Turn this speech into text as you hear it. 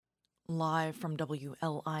Live from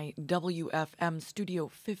WLIWFM Studio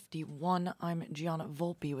 51, I'm Gianna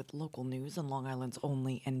Volpe with local news on Long Island's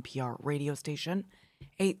only NPR radio station.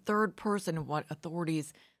 A third person, what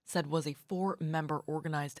authorities said was a four-member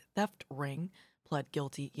organized theft ring, pled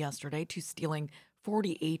guilty yesterday to stealing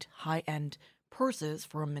 48 high-end purses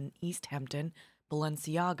from an East Hampton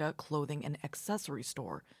Balenciaga clothing and accessory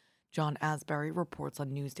store. John Asbury reports on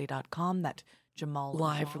Newsday.com that Jamal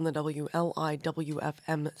Live from the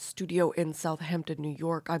WLIWFM studio in Southampton, New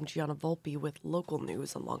York, I'm Gianna Volpe with local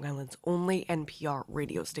news on Long Island's only NPR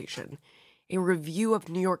radio station. A review of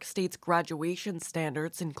New York State's graduation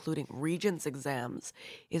standards, including Regents exams,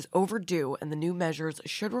 is overdue, and the new measures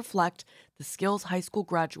should reflect the skills high school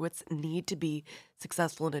graduates need to be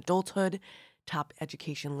successful in adulthood, top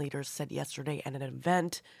education leaders said yesterday at an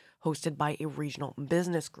event hosted by a regional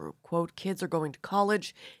business group. Quote, kids are going to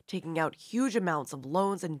college, taking out huge amounts of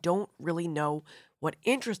loans and don't really know what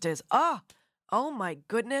interest is. Oh my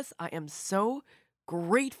goodness, I am so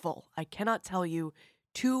grateful. I cannot tell you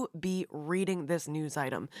to be reading this news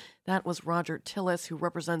item. That was Roger Tillis, who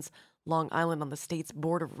represents Long Island on the state's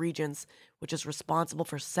Board of Regents, which is responsible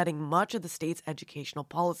for setting much of the state's educational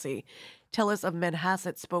policy. Tillis of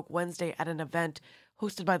Manhasset spoke Wednesday at an event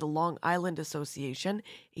hosted by the Long Island Association,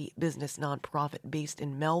 a business nonprofit based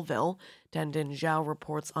in Melville. Tendon Zhao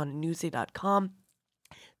reports on Newsday.com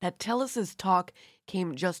that Tillis's talk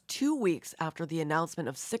came just 2 weeks after the announcement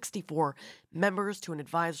of 64 members to an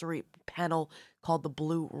advisory panel called the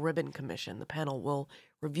Blue Ribbon Commission. The panel will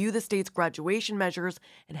review the state's graduation measures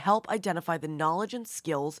and help identify the knowledge and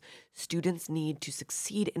skills students need to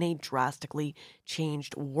succeed in a drastically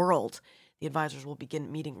changed world. The advisors will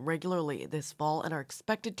begin meeting regularly this fall and are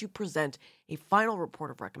expected to present a final report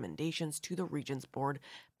of recommendations to the Regents Board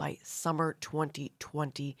by summer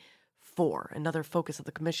 2024. Another focus of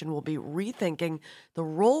the commission will be rethinking the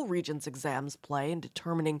role Regents exams play in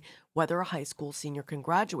determining whether a high school senior can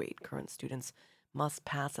graduate. Current students must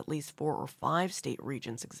pass at least 4 or 5 state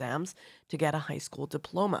Regents exams to get a high school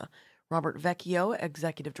diploma. Robert Vecchio,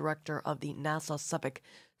 executive director of the Nassau-Suffolk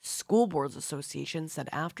School Boards Association, said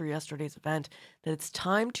after yesterday's event that it's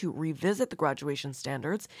time to revisit the graduation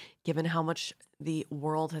standards, given how much the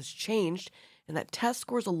world has changed, and that test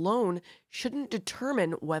scores alone shouldn't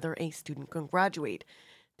determine whether a student can graduate.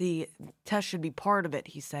 The test should be part of it,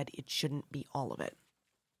 he said. It shouldn't be all of it.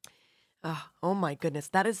 Oh my goodness,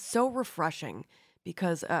 that is so refreshing,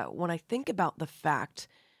 because when I think about the fact,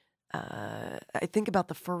 I think about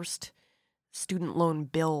the first student loan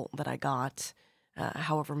bill that I got,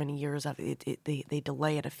 however many years after they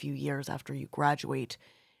delay it a few years after you graduate,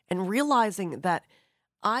 and realizing that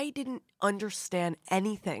I didn't understand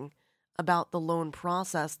anything about the loan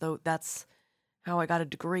process, though that's how I got a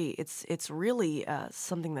degree. It's really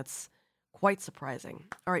something that's quite surprising.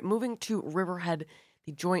 All right, moving to Riverhead,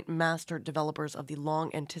 the joint master developers of the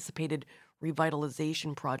long-anticipated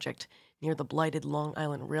revitalization project near the blighted Long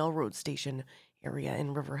Island Railroad Station area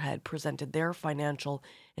in Riverhead presented their financial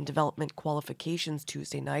and development qualifications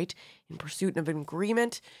Tuesday night in pursuit of an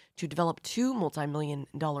agreement to develop 2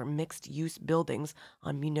 multi-million-dollar mixed-use buildings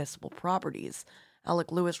on municipal properties.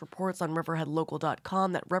 Alec Lewis reports on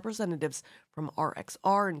RiverheadLocal.com that representatives from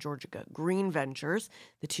RXR and Georgia Green Ventures,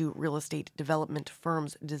 the 2 real estate development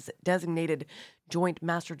firms designated joint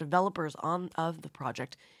master developers of the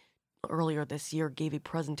project, earlier this year gave a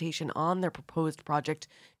presentation on their proposed project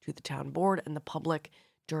to the town board and the public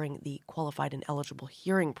during the qualified and eligible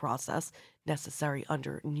hearing process necessary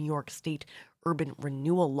under New York State urban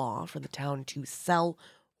renewal law for the town to sell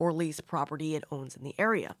or lease property it owns in the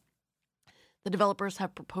area. The developers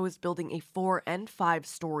have proposed building a 4- and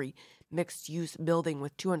 5-story mixed-use building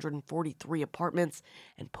with 243 apartments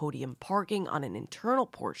and podium parking on an internal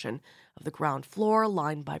portion of the ground floor,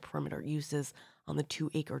 lined by perimeter uses on the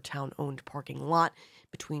 2-acre town-owned parking lot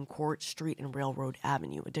between Court Street and Railroad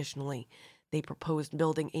Avenue. Additionally, they proposed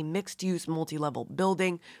building a mixed-use multi-level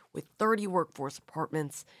building with 30 workforce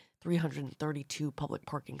apartments, 332 public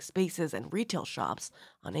parking spaces, and retail shops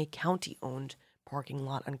on a county-owned parking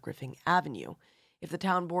lot on Griffin Avenue. If the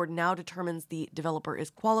town board now determines the developer is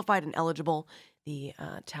qualified and eligible, the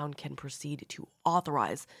town can proceed to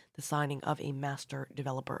authorize the signing of a master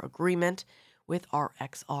developer agreement with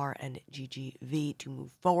RXR and GGV to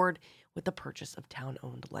move forward with the purchase of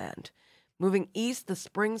town-owned land. Moving east, the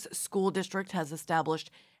Springs School District has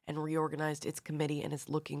established and reorganized its committee and is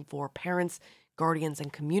looking for parents, guardians,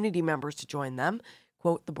 and community members to join them.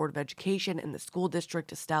 Quote, the Board of Education and the school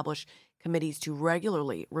district establish committees to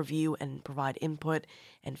regularly review and provide input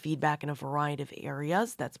and feedback in a variety of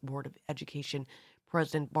areas. That's Board of Education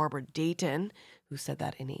President Barbara Dayton, who said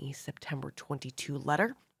that in a September 22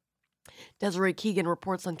 letter. Desiree Keegan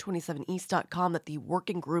reports on 27east.com that the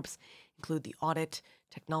working groups include the audit,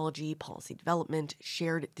 technology, policy development,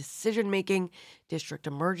 shared decision-making, district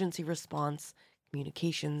emergency response,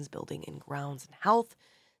 communications, building and grounds and health,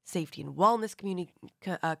 safety and wellness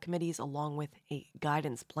committees, along with a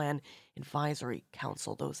guidance plan advisory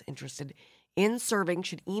council. Those interested in serving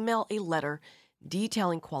should email a letter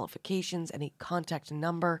detailing qualifications and a contact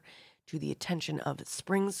number to the attention of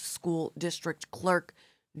Springs School District Clerk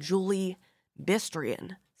Julie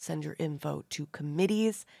Bistrian. Send your info to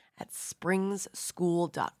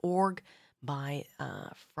committees@springsschool.org by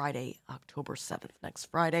Friday, October 7th, next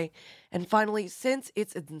Friday. And finally, since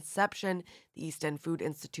its inception, the East End Food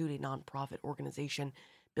Institute, a nonprofit organization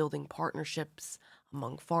building partnerships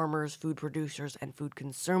among farmers, food producers, and food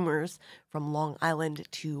consumers from Long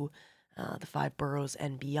Island to the five boroughs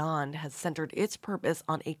and beyond, has centered its purpose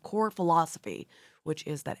on a core philosophy, which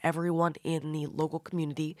is that everyone in the local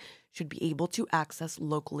community should be able to access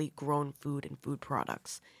locally grown food and food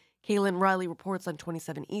products. Kaylin Riley reports on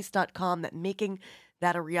 27east.com that making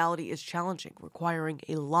that a reality is challenging, requiring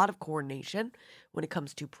a lot of coordination when it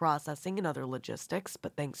comes to processing and other logistics,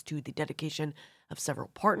 but thanks to the dedication of several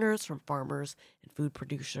partners, from farmers and food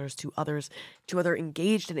producers to other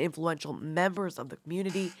engaged and influential members of the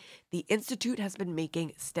community, the Institute has been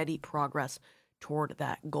making steady progress toward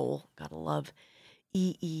that goal. Gotta love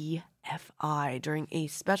EEFI. During a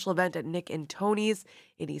special event at Nick and Tony's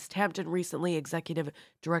in East Hampton recently, Executive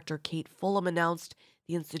Director Kate Fulham announced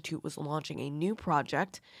the Institute was launching a new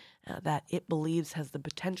project that it believes has the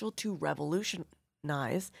potential to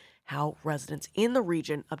revolutionize how residents in the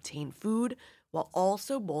region obtain food while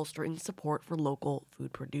also bolstering support for local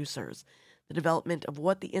food producers. The development of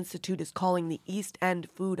what the Institute is calling the East End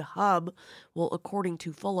Food Hub will, according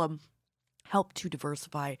to Fulham, help to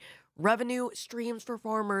diversify revenue streams for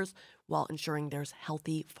farmers while ensuring there's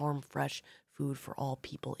healthy, farm fresh food for all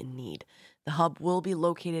people in need. The hub will be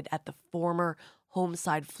located at the former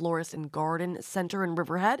Homeside Florist and Garden Center in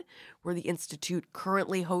Riverhead, where the Institute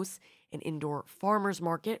currently hosts an indoor farmers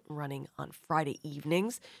market running on Friday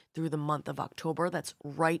evenings through the month of October. That's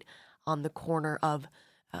right on the corner of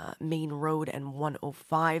Main Road and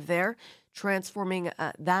 105 there. Transforming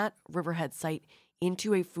that Riverhead site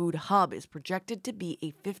into a food hub is projected to be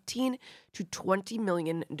a $15 to $20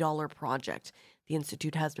 million project. The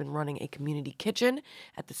Institute has been running a community kitchen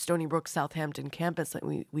at the Stony Brook Southampton campus.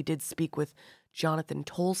 We did speak with Jonathan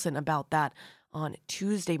Tolson about that on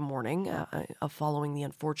Tuesday morning following the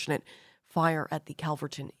unfortunate fire at the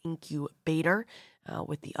Calverton Incubator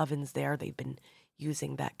with the ovens there. They've been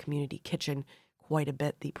using that community kitchen quite a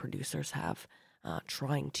bit. The producers have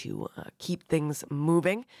trying to keep things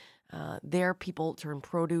moving. There, people turn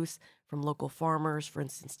produce from local farmers, for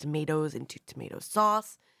instance, tomatoes, into tomato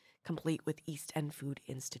sauce, complete with East End Food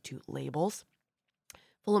Institute labels.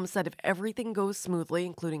 Fulham said if everything goes smoothly,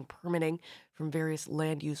 including permitting from various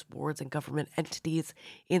land use boards and government entities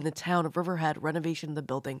in the town of Riverhead, renovation of the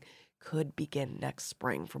building could begin next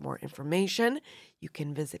spring. For more information, you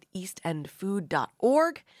can visit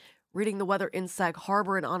eastendfood.org. Reading the weather in Sag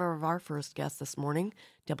Harbor in honor of our first guest this morning,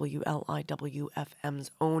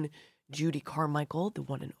 WLIW-FM's own Judy Carmichael, the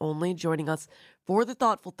one and only, joining us for the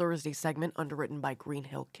Thoughtful Thursday segment underwritten by Green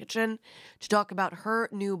Hill Kitchen to talk about her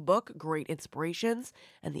new book, Great Inspirations,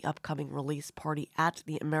 and the upcoming release party at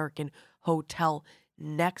the American Hotel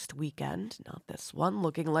next weekend. Not this one.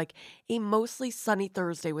 Looking like a mostly sunny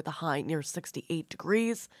Thursday with a high near 68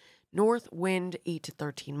 degrees. North wind 8 to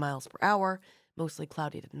 13 miles per hour. Mostly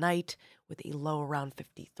cloudy tonight with a low around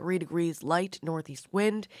 53 degrees. Light northeast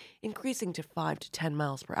wind increasing to 5 to 10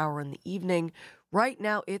 miles per hour in the evening. Right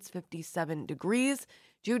now it's 57 degrees.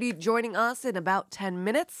 Judy joining us in about 10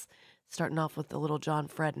 minutes. Starting off with the Little John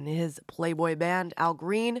Fred and his Playboy band, Al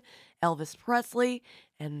Green, Elvis Presley,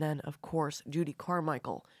 and then, of course, Judy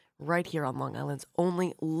Carmichael, right here on Long Island's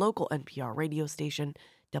only local NPR radio station,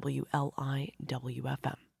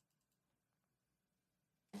 WLIW-FM.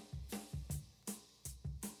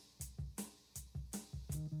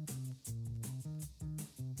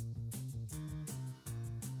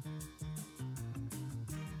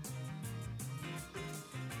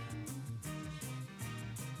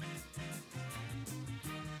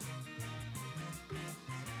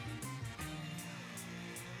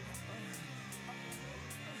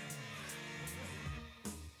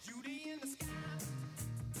 Judy in the sky,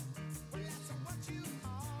 well, that's what you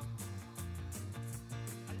are.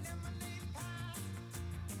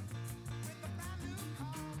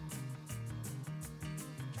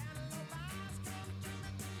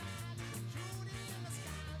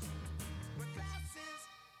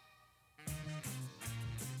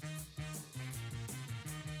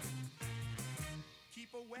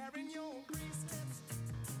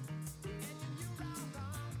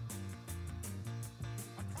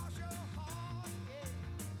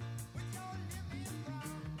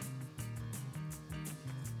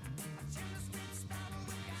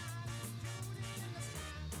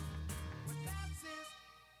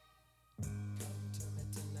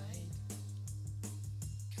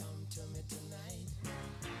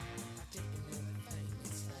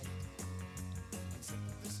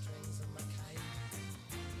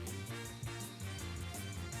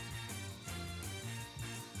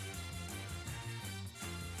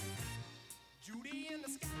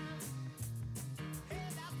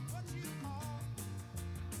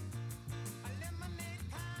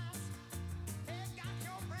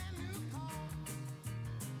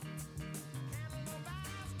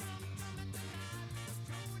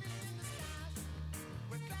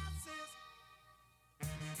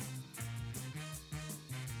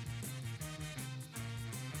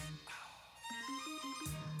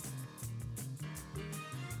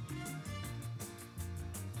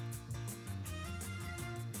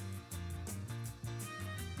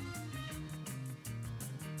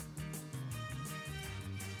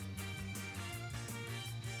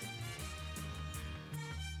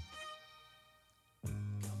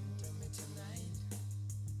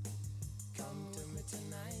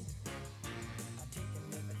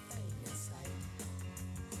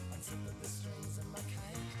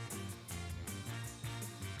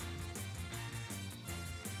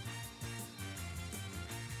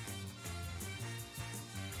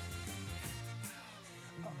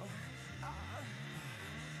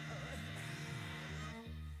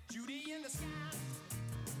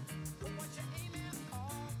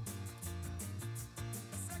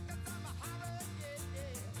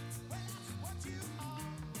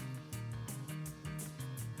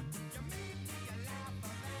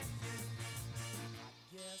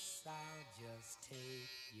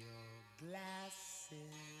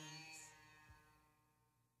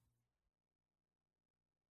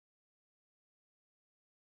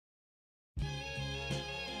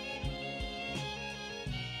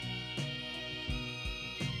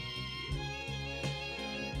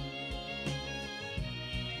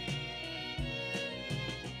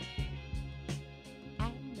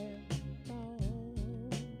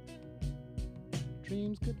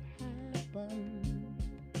 Dreams could happen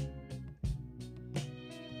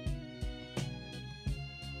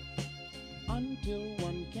until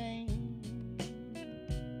one came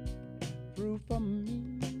through for me.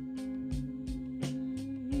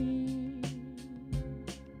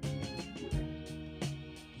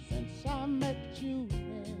 Since I met you,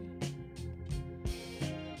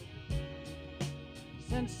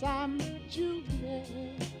 since I met you,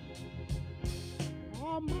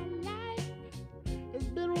 all my life has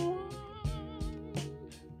been one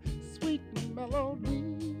sweet melody.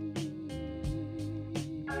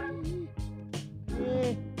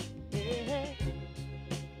 Yeah, yeah.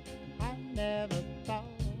 I never thought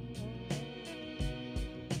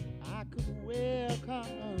I could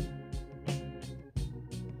welcome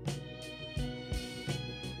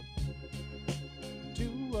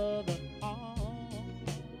two other arms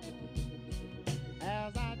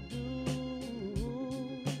as I do.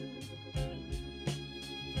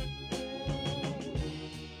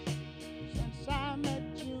 Since I met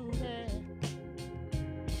you,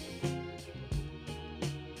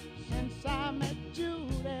 since I met you,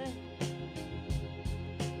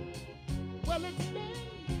 well, it's been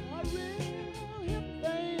a real hip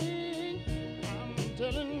thing, I'm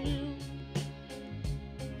telling you.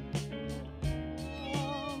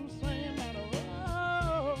 I'm saying that,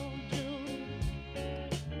 oh, Judy,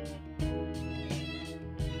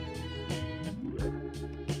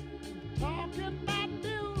 talking about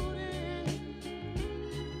beauty,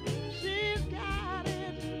 she's got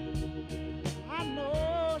it. I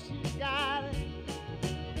know she's got it.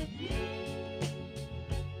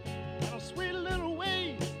 And a sweet little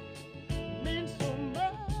way means so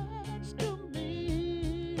much to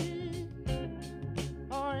me.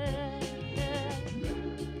 Oh yeah, yeah.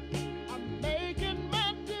 I'm making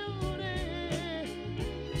my duty.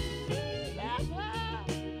 That's her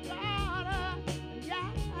daughter,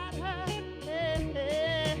 got her. Yeah,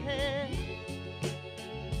 yeah.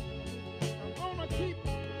 I'm gonna keep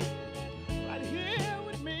right here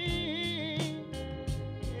with me.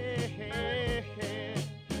 Yeah, yeah.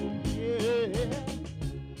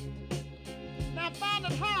 Now I find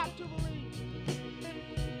it hard to believe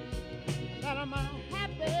that I'm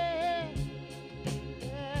happy.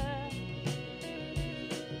 Yeah.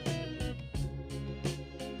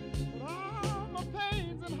 But all my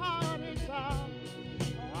pains and heartaches are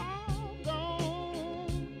all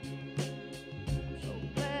gone.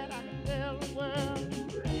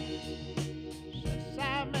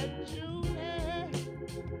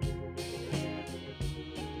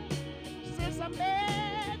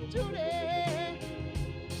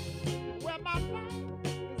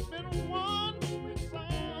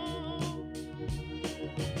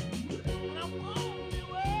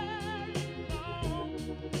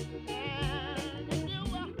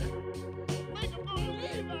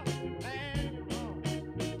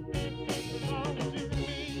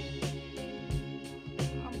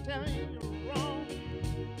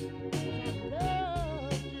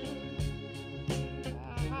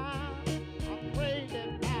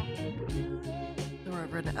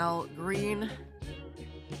 Aaron L. Green.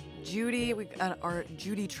 Judy, we got our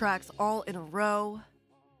Judy tracks all in a row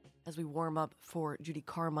as we warm up for Judy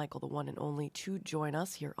Carmichael, the one and only, to join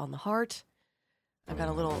us here on The Heart. I've got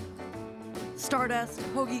a little Stardust,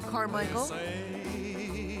 Hoagie Carmichael.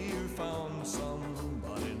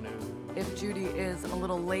 If Judy is a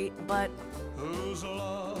little late, but whose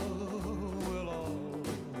love will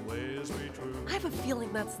always be true. I have a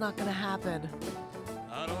feeling that's not going to happen.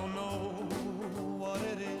 I don't know what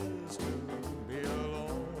it is to be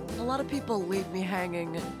alone. A lot of people leave me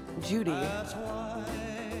hanging. Judy That's why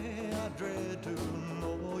I dread to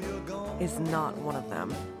know you're gone. is not one of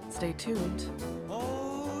them. Stay tuned.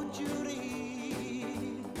 Oh, Judy,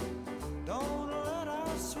 don't let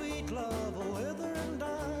our sweet love wither and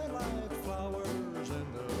die like flowers in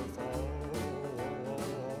the fall.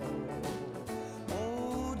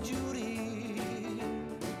 Oh, Judy,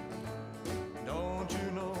 don't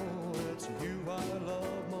you know it's you I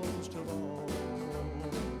love most of all?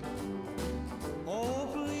 Oh,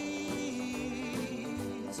 please,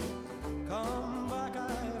 come back, I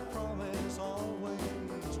promise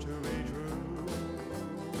always to be true.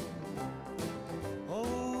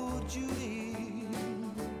 Oh, Judy,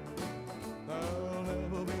 I'll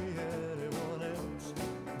never be anyone else,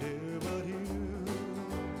 dear, but you.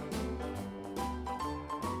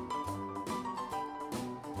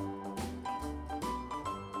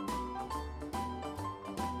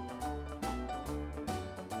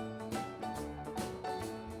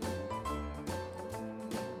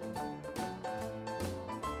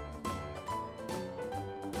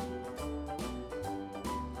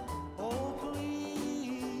 Oh,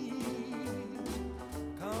 please,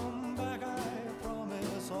 come back, I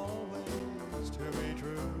promise always to be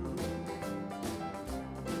true.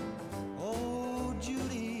 Oh,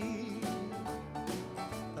 Judy,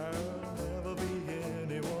 I'll never be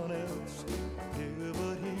anyone else, dear,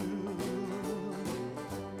 but you.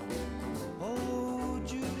 Oh,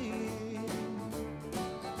 Judy,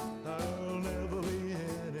 I'll never be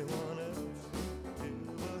anyone else, dear,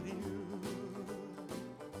 but you.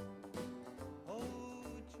 Oh,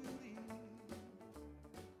 Judy.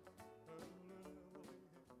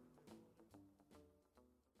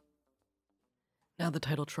 Now the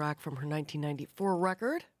title track from her 1994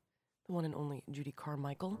 record, the one and only Judy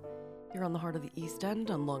Carmichael, here on the Heart of the East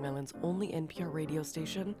End on Long Island's only NPR radio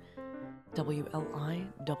station,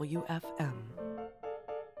 WLIWFM.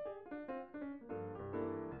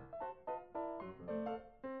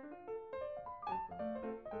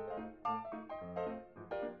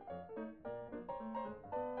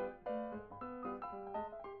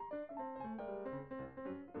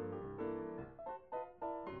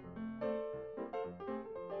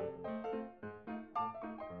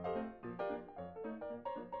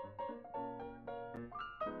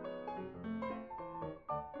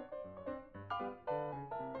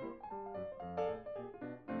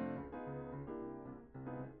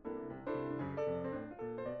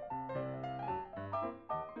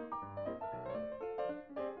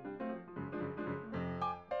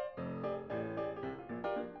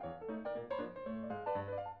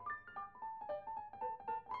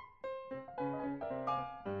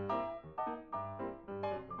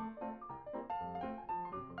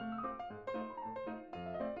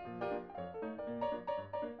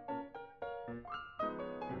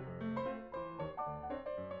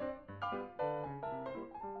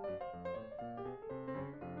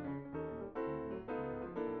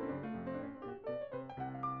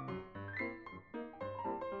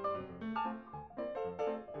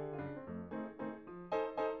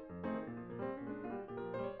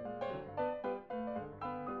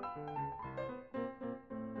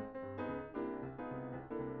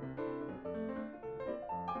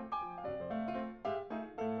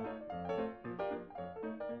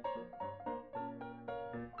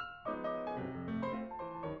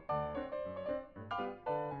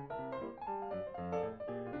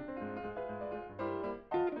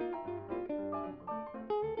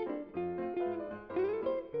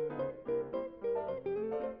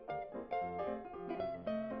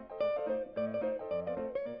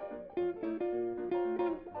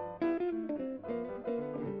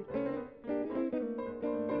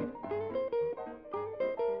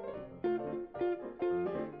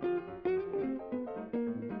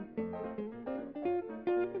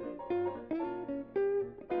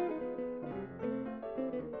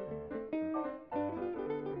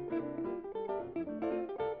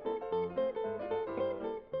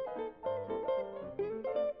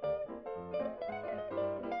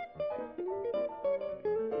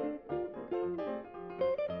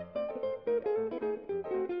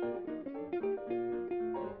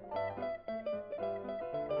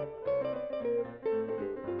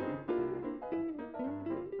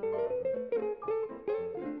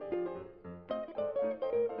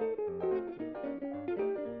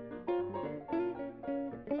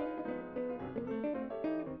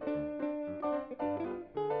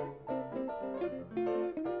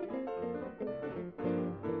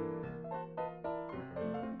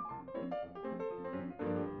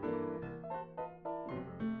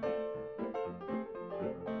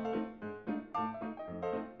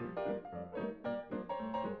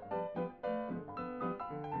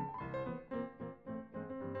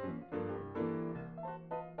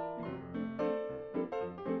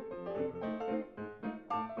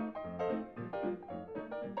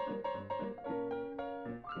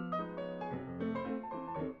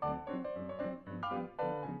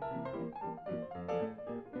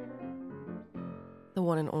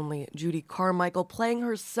 one and only Judy Carmichael playing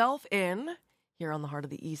herself in here on the Heart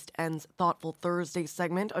of the East End's Thoughtful Thursday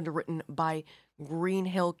segment, underwritten by Green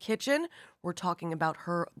Hill Kitchen. We're talking about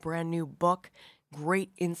her brand new book,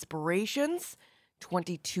 Great Inspirations,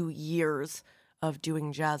 22 years of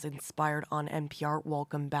doing jazz inspired on NPR.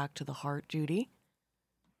 Welcome back to the Heart, Judy.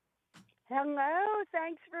 Hello,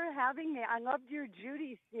 thanks for having me. I loved your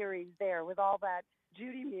Judy series there with all that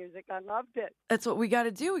Judy music. I loved it. That's what we got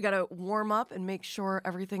to do. We got to warm up and make sure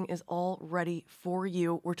everything is all ready for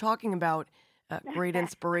you. We're talking about Great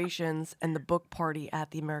Inspirations and the book party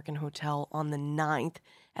at the American Hotel on the 9th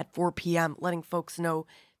at 4 p.m. Letting folks know,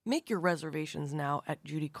 make your reservations now at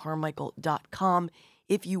judycarmichael.com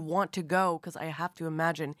if you want to go, because I have to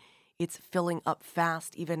imagine it's filling up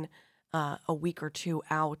fast, even a week or two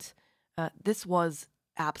out. This was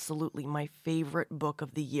absolutely my favorite book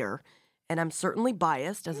of the year. And I'm certainly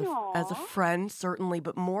biased as a friend, certainly,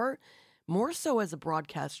 but more so as a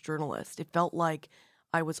broadcast journalist. It felt like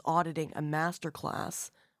I was auditing a masterclass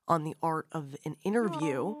on the art of an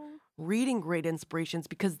interview, reading Great Inspirations,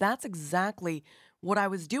 because that's exactly what I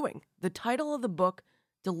was doing. The title of the book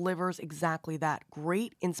delivers exactly that,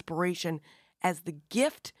 great inspiration as the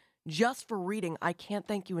gift just for reading. I can't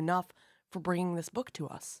thank you enough for bringing this book to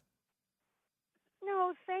us.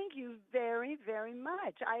 No, thank you very, very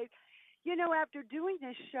much. After doing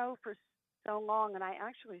this show for so long, and I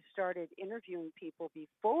actually started interviewing people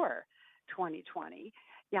before 2020.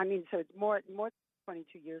 So it's more than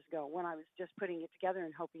 22 years ago when I was just putting it together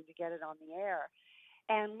and hoping to get it on the air.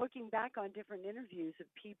 And looking back on different interviews of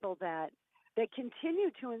people that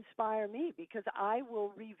continue to inspire me, because I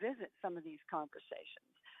will revisit some of these conversations,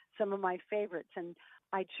 some of my favorites. And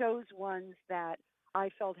I chose ones that I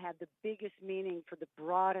felt had the biggest meaning for the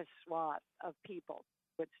broadest swath of people.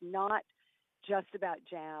 It's not just about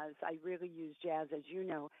jazz. I really use jazz, as you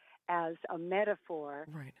know, as a metaphor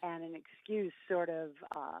and an excuse, sort of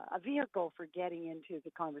a vehicle for getting into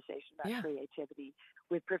the conversation about creativity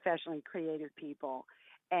with professionally creative people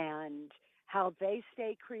and how they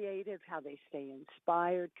stay creative, how they stay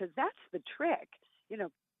inspired, because that's the trick.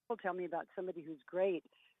 People tell me about somebody who's great,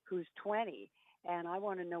 who's 20, and I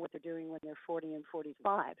want to know what they're doing when they're 40 and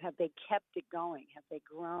 45. Have they kept it going? Have they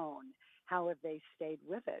grown? How have they stayed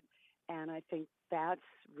with it? And I think that's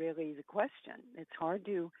really the question. It's hard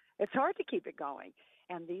to keep it going.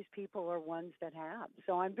 And these people are ones that have.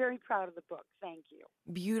 So I'm very proud of the book. Thank you.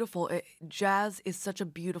 Beautiful. Jazz is such a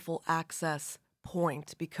beautiful access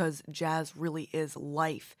point because jazz really is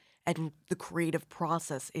life and the creative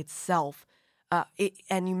process itself.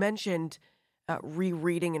 And you mentioned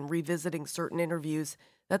rereading and revisiting certain interviews.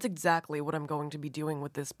 That's exactly what I'm going to be doing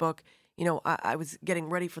with this book. I was getting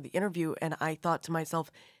ready for the interview and I thought to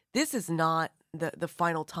myself, this is not the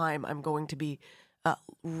final time I'm going to be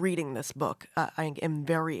reading this book. I am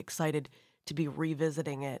very excited to be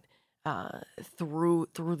revisiting it through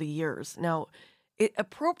the years. Now,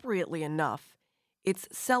 appropriately enough, it's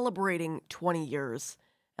celebrating 20 years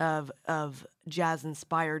of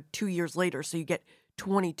jazz-inspired 2 years later, so you get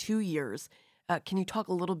 22 years. Can you talk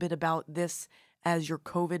a little bit about this as your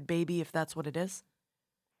COVID baby, if that's what it is?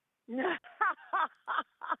 Yes.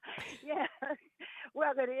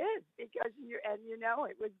 Well, it is, because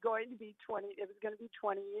it was going to be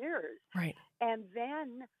 20 years. Right. And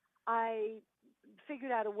then I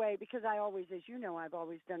figured out a way, because I always, as you know, I've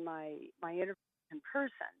always done my interviews in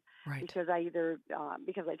person. Right. Because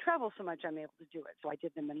because I travel so much, I'm able to do it. So I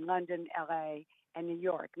did them in London, LA, and New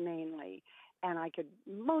York mainly. And I could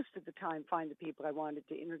most of the time find the people I wanted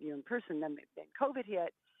to interview in person. Then COVID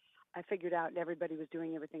hit. I figured out everybody was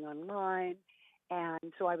doing everything online.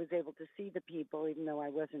 And so I was able to see the people, even though I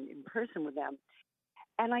wasn't in person with them.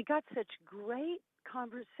 And I got such great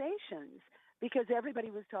conversations, because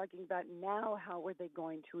everybody was talking about now how are they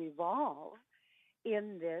going to evolve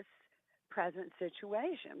in this present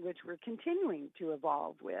situation, which we're continuing to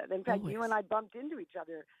evolve with. In fact, you and I bumped into each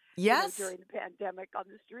other during the pandemic on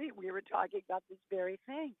the street. We were talking about this very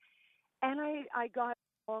thing. And I got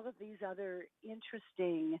all of these other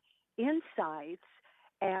interesting insights.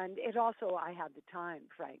 And it also, I had the time,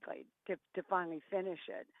 frankly, to finally finish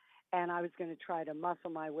it. And I was going to try to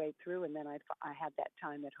muscle my way through, and then I had that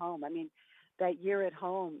time at home. I mean, that year at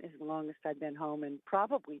home is the longest I've been home in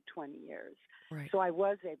probably 20 years. Right. So I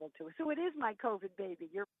was able to. So it is my COVID baby.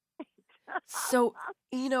 You're right. So,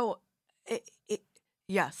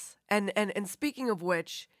 yes. And speaking of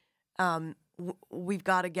which, we've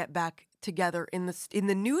got to get back together in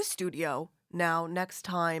the new studio now next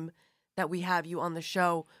time that we have you on the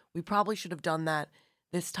show. We probably should have done that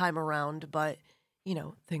this time around, but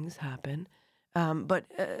things happen.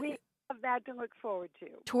 have that to look forward to.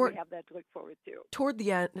 Toward We have that to look forward to. toward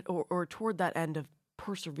the end, or toward that end of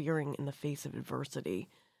persevering in the face of adversity,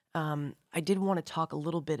 I did want to talk a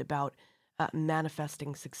little bit about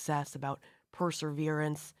manifesting success, about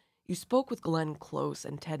perseverance. You spoke with Glenn Close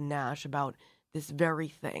and Ted Nash about this very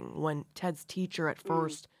thing when Ted's teacher at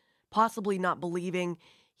first, possibly not believing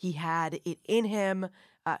he had it in him,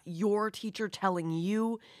 your teacher telling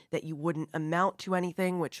you that you wouldn't amount to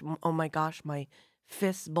anything, which, oh my gosh, my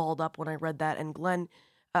fists balled up when I read that, and Glenn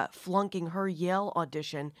flunking her Yale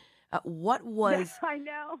audition. What was I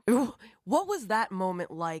know. what was that moment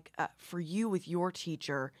like for you with your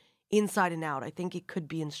teacher, inside and out? I think it could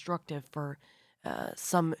be instructive for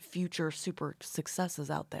some future super successes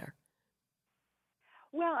out there.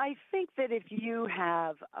 Well, I think that if you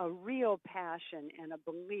have a real passion and a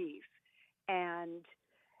belief, and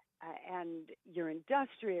you're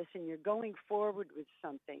industrious and you're going forward with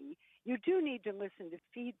something, you do need to listen to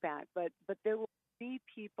feedback. But there will be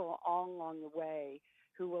people all along the way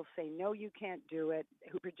who will say, no, you can't do it,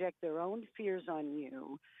 who project their own fears on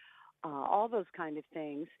you, all those kind of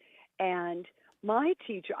things. And my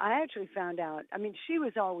teacher, I actually found out, I mean, she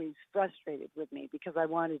was always frustrated with me because I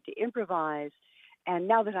wanted to improvise. And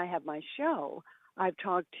now that I have my show, I've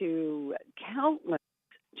talked to countless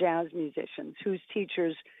jazz musicians whose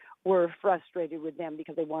teachers were frustrated with them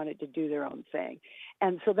because they wanted to do their own thing.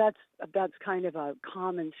 And so that's kind of a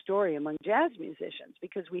common story among jazz musicians,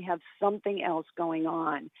 because we have something else going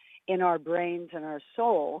on in our brains and our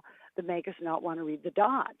soul that make us not want to read the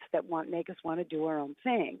dots, that make us want to do our own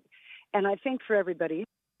thing. And I think for everybody,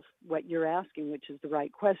 what you're asking, which is the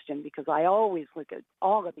right question, because I always look at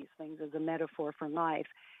all of these things as a metaphor for life,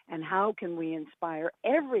 and how can we inspire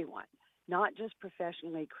everyone, not just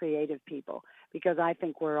professionally creative people, because I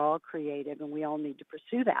think we're all creative and we all need to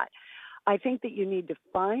pursue that. I think that you need to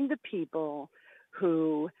find the people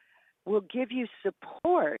who will give you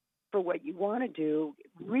support for what you want to do,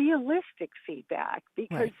 realistic feedback,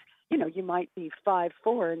 because Right. You might be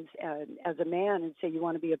 5'4" and as a man and say you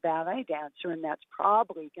want to be a ballet dancer, and that's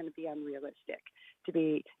probably going to be unrealistic. To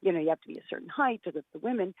be, you have to be a certain height to lift the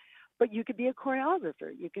women, but you could be a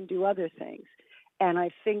choreographer. You can do other things. And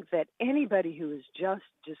I think that anybody who is just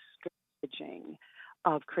discouraging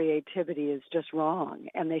of creativity is just wrong,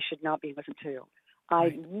 and they should not be listened to.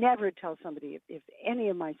 Right. I never tell somebody, if any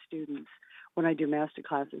of my students, when I do master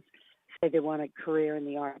classes, say they want a career in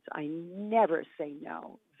the arts, I never say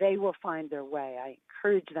no. They will find their way. I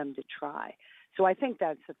encourage them to try. So I think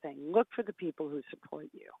that's the thing. Look for the people who support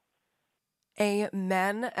you.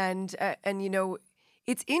 Amen. And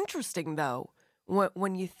it's interesting though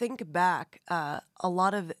when you think back, a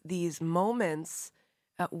lot of these moments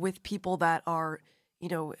with people that are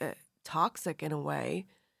toxic in a way.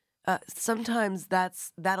 Sometimes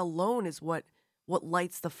that alone is what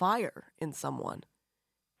lights the fire in someone.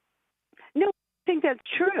 No, I think that's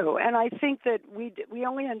true, and I think that we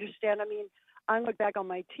only understand. I mean, I look back on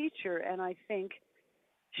my teacher, and I think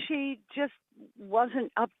she just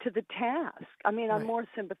wasn't up to the task. I mean, I'm Right. more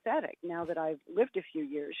sympathetic now that I've lived a few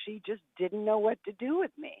years. She just didn't know what to do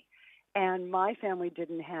with me, and my family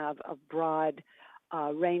didn't have a broad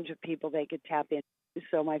range of people they could tap into,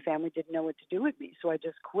 so my family didn't know what to do with me. So I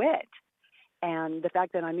just quit. And the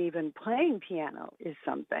fact that I'm even playing piano is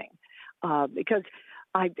something, because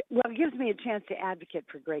it gives me a chance to advocate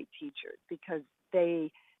for great teachers, because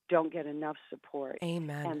they don't get enough support.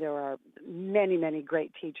 Amen. And there are many, many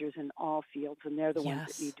great teachers in all fields, and they're the ones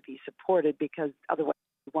Yes. that need to be supported, because otherwise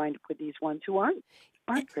you wind up with these ones who aren't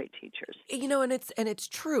great teachers. And it's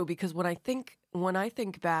true, because when I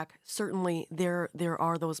think back, certainly there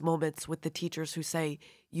are those moments with the teachers who say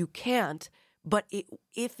you can't, but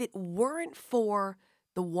if it weren't for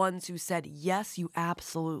the ones who said yes, you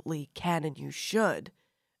absolutely can and you should,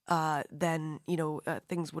 then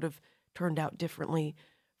things would have turned out differently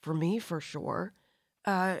for me, for sure.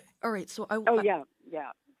 All right, so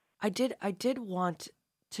Yeah. I did want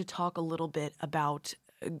to talk a little bit about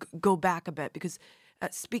go back a bit, because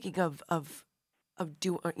speaking of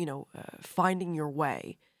finding your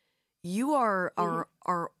way, you are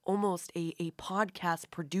almost a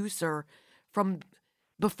podcast producer from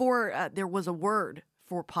before there was a word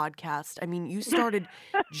for podcast. I mean, you started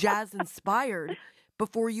Jazz Inspired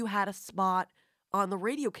before you had a spot on the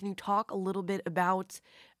radio. Can you talk a little bit about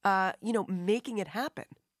making it happen?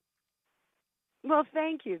 Well,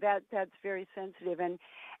 thank you. That's very sensitive, and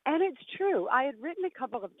it's true. I had written a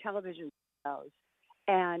couple of television shows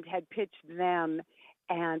and had pitched them,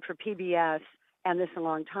 and for PBS, and this a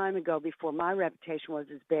long time ago before my reputation was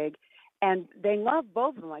as big. And they love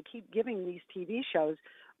both of them. I keep giving these TV shows,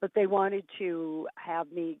 but they wanted to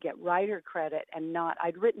have me get writer credit and not,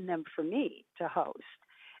 I'd written them for me to host.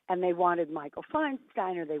 And they wanted Michael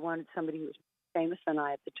Feinstein, or they wanted somebody who was famous than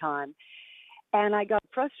I at the time. And I got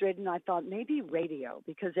frustrated, and I thought maybe radio,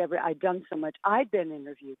 because I'd done so much. I'd been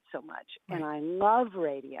interviewed so much, and I love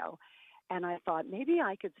radio. And I thought maybe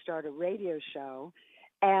I could start a radio show.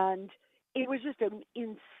 And it was just an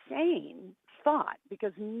insane thought,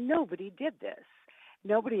 because nobody did this.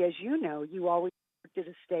 Nobody, as you know, you always worked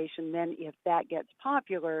at a station. Then if that gets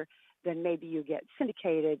popular, then maybe you get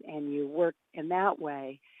syndicated and you work in that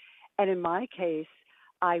way. And in my case,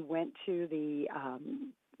 I went to the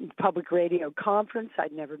public radio conference.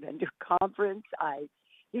 I'd never been to a conference. I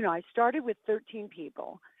started with 13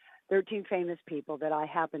 people, 13 famous people that I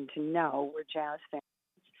happened to know were jazz fans,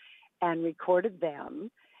 and recorded them,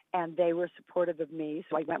 and they were supportive of me.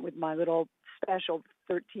 So I went with my little special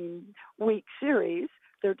 13-week series,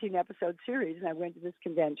 13-episode series, and I went to this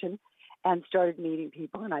convention and started meeting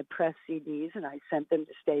people, and I pressed CDs, and I sent them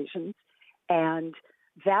to stations, and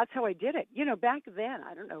that's how I did it. Back then,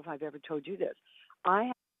 I don't know if I've ever told you this, I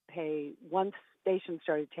had to pay, once station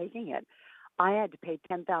started taking it, I had to pay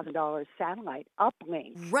 $10,000 satellite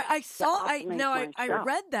uplink. Right, I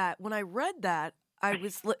read that. When I read that, I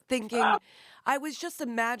was thinking, I was just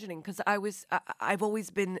imagining, because I've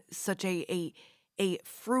always been such a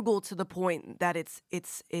frugal to the point that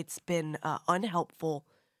it's been unhelpful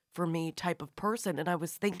for me type of person. And I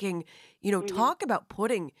was thinking, talk about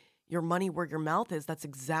putting your money where your mouth is. That's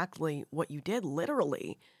exactly what you did,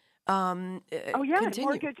 literally. Oh yeah, I continue.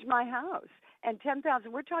 mortgaged my house, and $10,000.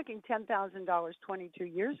 We're talking $10,000 22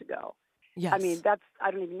 years ago. Yes. I mean,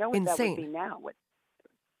 I don't even know what insane. that would be now. What,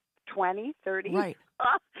 20, 30? Right.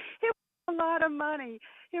 It was a lot of money.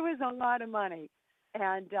 It was a lot of money,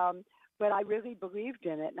 and but I really believed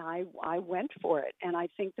in it, and I went for it. And I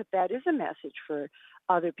think that is a message for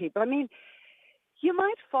other people. I mean, you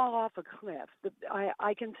might fall off a cliff.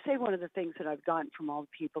 I can say one of the things that I've gotten from all the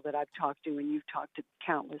people that I've talked to, and you've talked to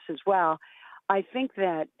countless as well, I think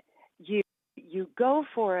that you go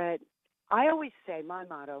for it. I always say, my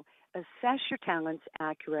motto, assess your talents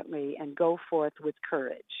accurately and go forth with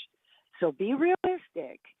courage. So be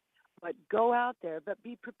realistic, but go out there, but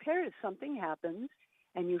be prepared if something happens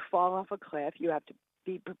and you fall off a cliff. You have to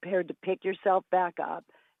be prepared to pick yourself back up,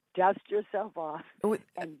 dust yourself off,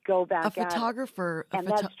 and go back at it. And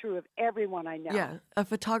that's true of everyone I know. Yeah, a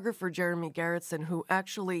photographer, Jeremy Garretson, who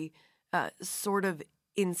actually sort of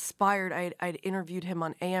inspired. I'd interviewed him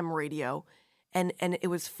on AM radio, and it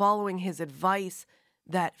was following his advice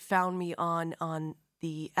that found me on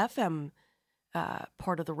the FM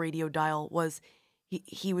part of the radio dial. Was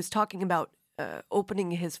he was talking about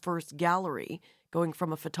opening his first gallery, going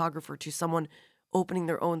from a photographer to someone opening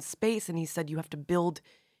their own space, and he said you have to build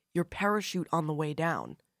your parachute on the way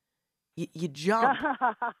down. You jump.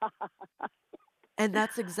 And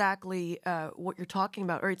that's exactly what you're talking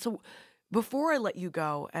about. All right, so before I let you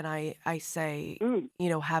go, and I say,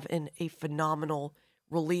 have a phenomenal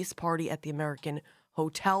release party at the American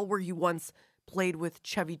Hotel where you once played with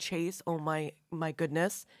Chevy Chase. Oh, my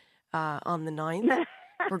goodness, on the 9th.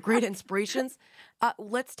 For great inspirations.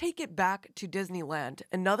 Let's take it back to Disneyland.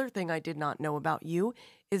 Another thing I did not know about you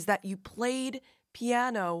is that you played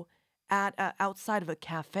piano at outside of a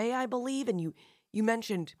cafe, I believe, and you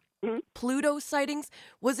mentioned Pluto sightings.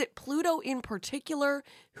 Was it Pluto in particular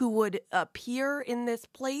who would appear in this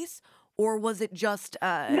place, or was it just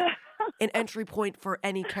an entry point for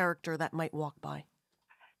any character that might walk by?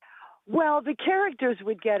 Well, the characters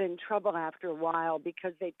would get in trouble after a while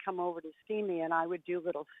because they'd come over to see me, and I would do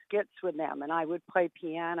little skits with them, and I would play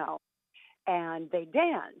piano, and they'd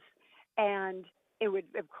dance. And it would,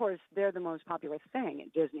 of course, they're the most popular thing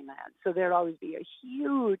at Disneyland, so there'd always be a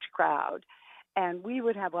huge crowd, and we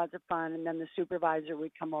would have lots of fun, and then the supervisor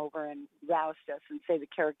would come over and roust us and say the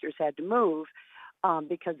characters had to move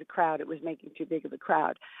because it was making too big of a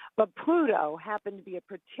crowd. But Pluto happened to be a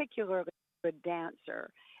particularly good dancer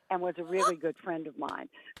and was a really good friend of mine.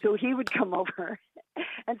 So he would come over.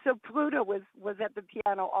 And so Pluto was at the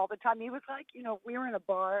piano all the time. He was like, we were in a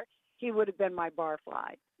bar, he would have been my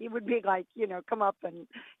barfly. He would be like, come up and,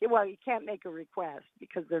 well, you can't make a request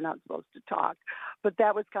because they're not supposed to talk. But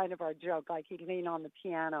that was kind of our joke. Like he'd lean on the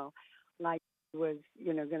piano like he was,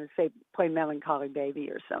 going to say, play Melancholy Baby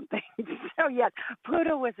or something. So, yes,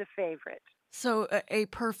 Pluto was a favorite. So a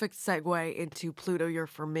perfect segue into Pluto, You're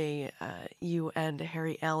For Me, you and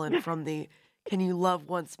Harry Allen from the Can You Love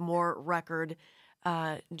Once More record.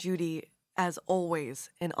 Judy, as always,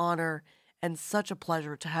 an honor and such a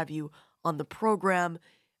pleasure to have you on the program.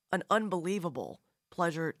 An unbelievable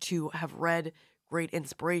pleasure to have read Great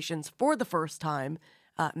Inspirations for the first time.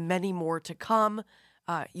 Many more to come.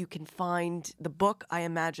 You can find the book, I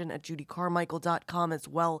imagine, at judycarmichael.com, as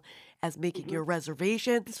well as making your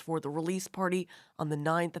reservations for the release party on the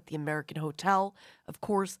 9th at the American Hotel. Of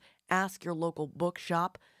course, ask your local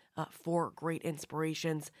bookshop for Great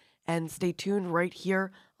Inspirations. And stay tuned right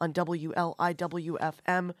here on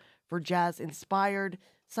WLIW-FM for jazz-inspired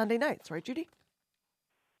Sunday nights. Right, Judy?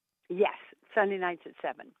 Yes, Sunday nights at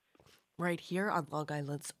 7. Right here on Long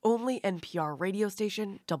Island's only NPR radio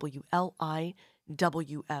station, WLIW-FM,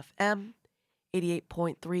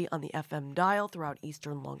 88.3 on the FM dial throughout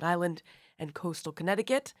eastern Long Island and coastal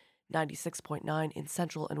Connecticut, 96.9 in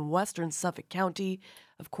central and western Suffolk County.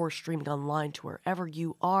 Of course, streaming online to wherever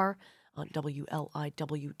you are on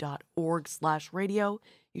WLIW.org/radio.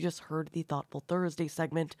 You just heard the Thoughtful Thursday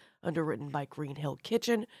segment underwritten by Green Hill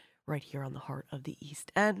Kitchen right here on the heart of the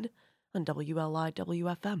East End on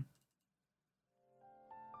WLIW-FM.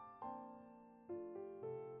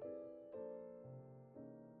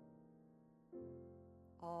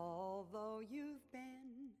 Although you've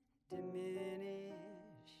been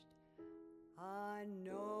diminished, I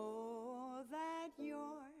know that you're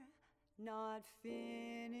not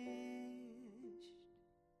finished.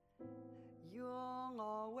 You'll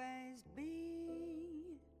always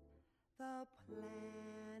be the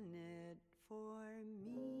planet for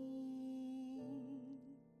me.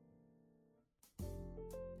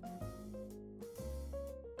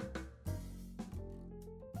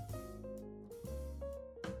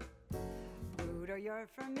 Pluto, you're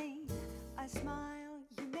for me, a smile,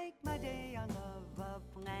 you make my day. I love a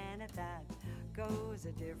planet that goes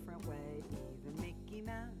a different way. Even Mickey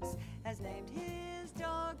Mouse has named his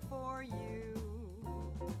dog for you.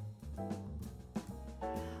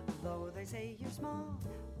 Though they say you're small,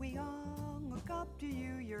 we all look up to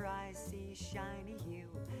you. Your eyes see shiny hue,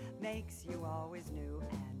 makes you always new.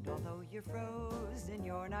 And although you're frozen,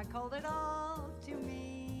 you're not cold at all to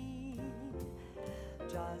me.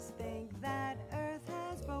 Just think that Earth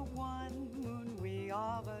has but one moon we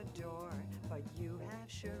all adore, but you have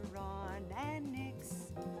Chiron and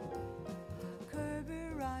Nix,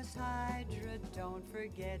 Kerberos, Hydra, don't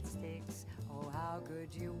forget Styx. Oh, how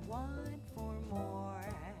could you want for more?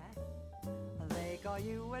 They call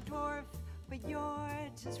you a dwarf, but you're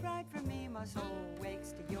just right for me. My soul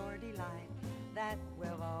wakes to your delight. That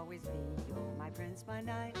will always be. You're my prince, my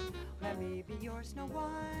knight. Let me be your Snow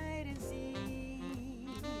White and see.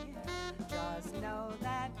 Just know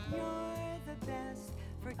that you're the best.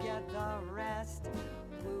 Forget the rest.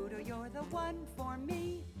 Pluto, you're the one for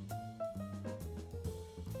me.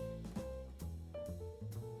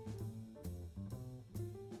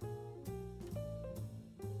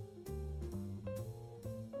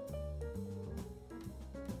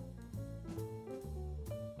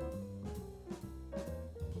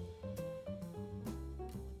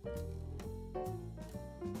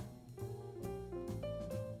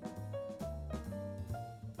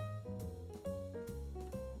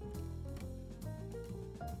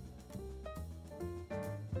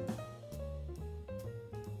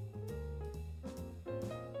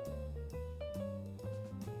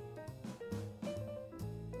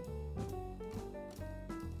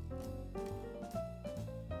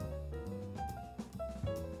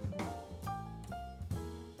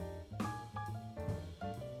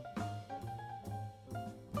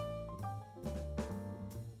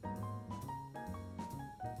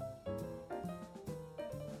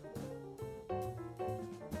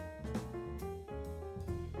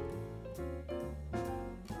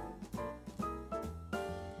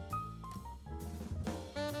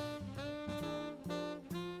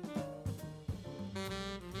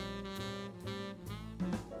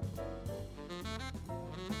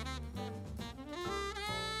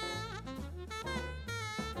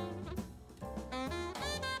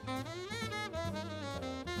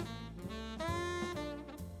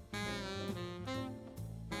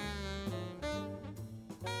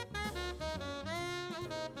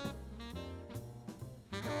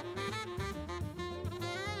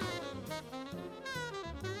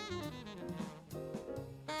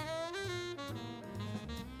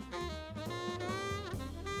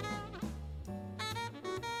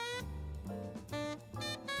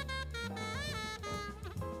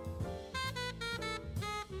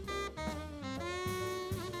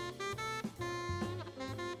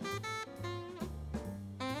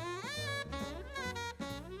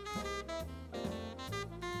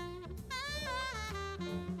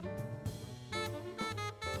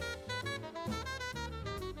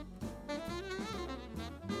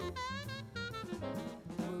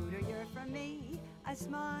 A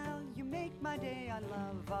smile, you make my my day. I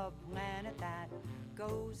love a planet that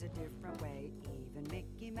goes a different way. Even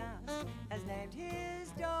Mickey Mouse has named his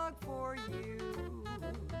dog for you.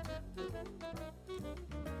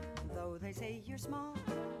 Though they say you're small,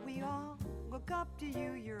 we all look up to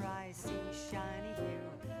you. Your eyes see shiny hue,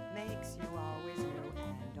 makes you always new.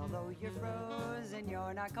 And although you're frozen,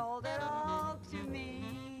 you're not cold at all to me.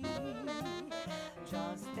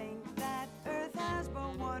 Just think that Earth has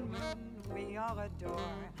but one moon we all adore,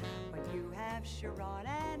 but you have Sharon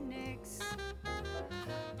and Nix.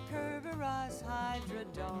 Kerberos, Hydra,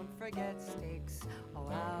 don't forget Styx. Oh,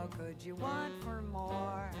 how could you want for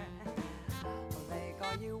more? Well, they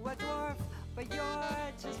call you a dwarf, but you're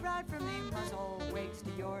just right for me. My soul wakes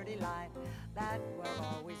to your delight. That will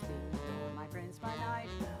always be. You're my prince by night,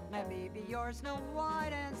 my baby, you're Snow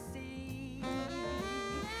White and sea.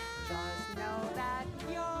 Just know that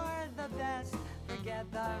you're the best. Forget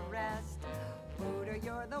the rest. Pluto,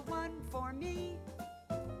 you're the one for me.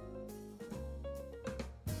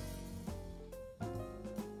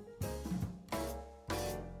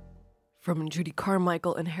 From Judy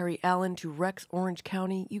Carmichael and Harry Allen to Rex Orange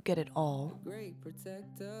County, you get it all. Great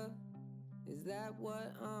protector, is that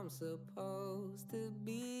what I'm supposed to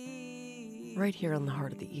be? Right here in the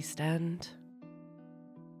heart of the East End.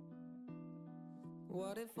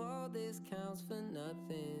 What if all this counts for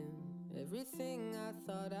nothing? Everything I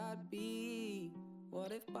thought I'd be.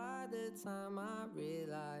 What if by the time I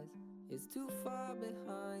realize it's too far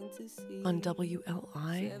behind to see? On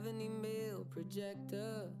WLI. 70 mil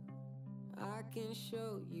projector, I can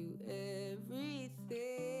show you everything.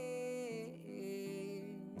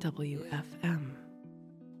 WFM.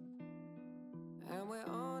 And we're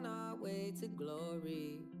on our way to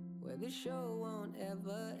glory, where the show won't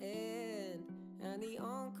ever end, and the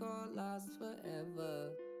encore lasts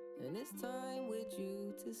forever, and it's time with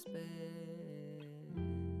you to spend.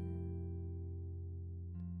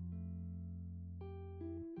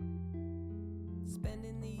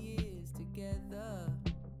 Spending the years together,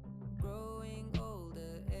 growing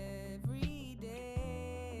older every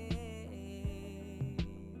day.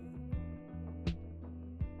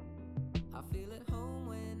 I feel at home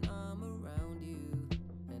when I'm around you,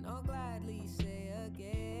 and I'll gladly say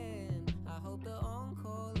again, I hope the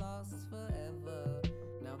encore lasts forever.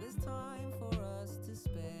 Now there's time for us to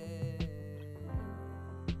spend,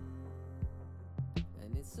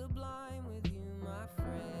 and it's sublime with you, my friend.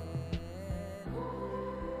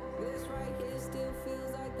 This right here still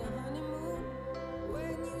feels like the honeymoon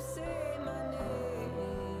when you say my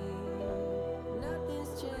name.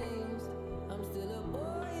 Nothing's changed, I'm still a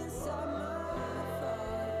boy inside my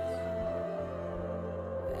thoughts.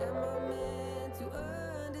 Am I meant to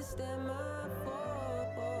understand my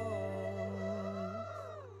faults?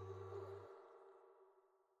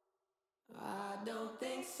 I don't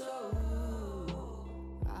think so.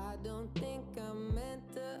 I don't think I'm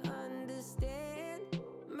meant to understand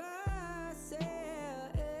myself.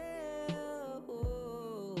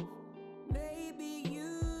 Maybe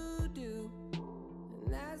you do,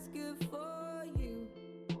 and that's good for you.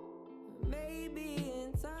 Maybe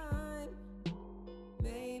in time,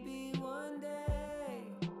 maybe one day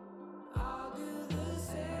I'll do the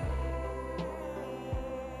same.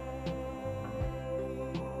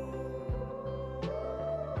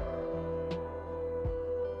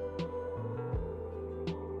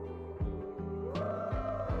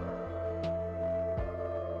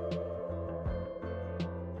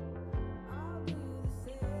 I'll do the same. I'll do the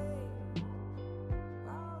same.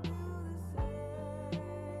 I'll do the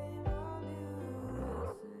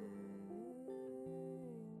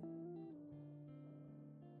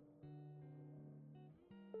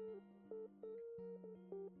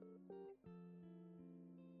same.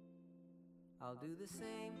 I'll do the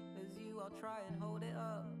same as you, I'll try and hold it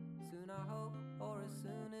up. Soon I hope, or as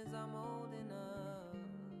soon as I'm old enough.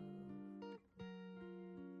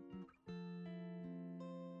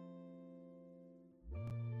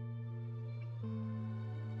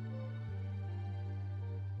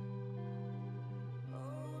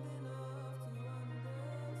 Old enough to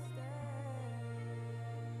understand.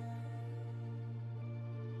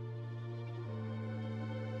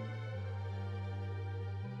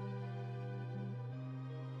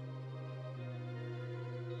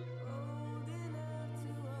 Old enough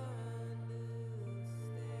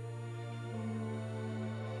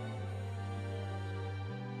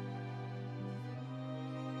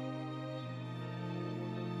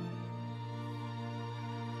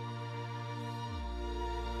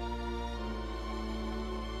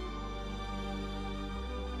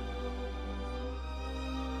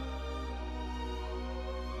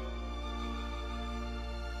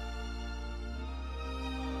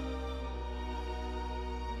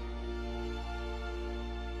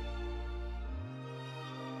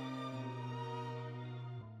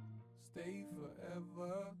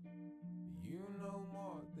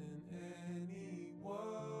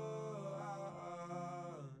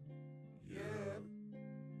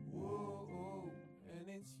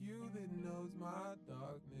knows my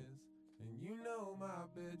darkness, and you know my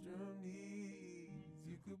bedroom needs.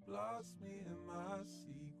 You could blast me in my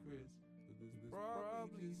secrets, but there's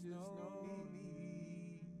probably just no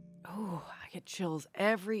need. Oh, I get chills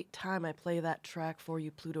every time I play that track for you,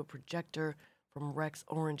 Pluto Projector from Rex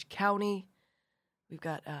Orange County. We've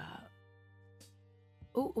got,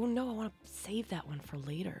 oh no, I want to save that one for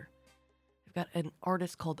later. We've got an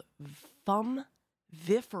artist called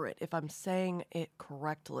Viferate, if I'm saying it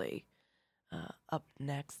correctly. Up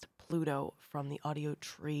next, Pluto from the Audio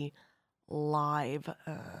Tree Live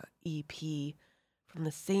EP from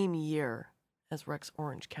the same year as Rex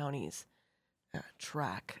Orange County's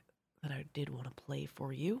track that I did want to play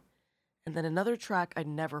for you. And then another track I'd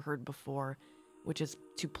never heard before, which is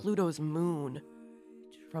To Pluto's Moon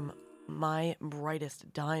from My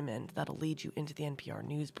Brightest Diamond. That'll lead you into the NPR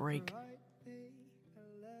news break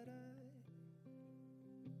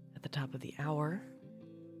at the top of the hour.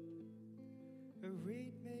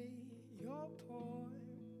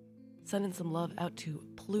 Sending some love out to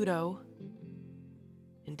Pluto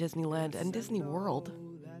in Disneyland and Disney World.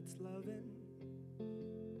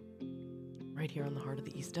 Right here on the heart of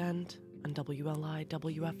the East End on WLI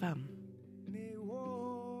WFM.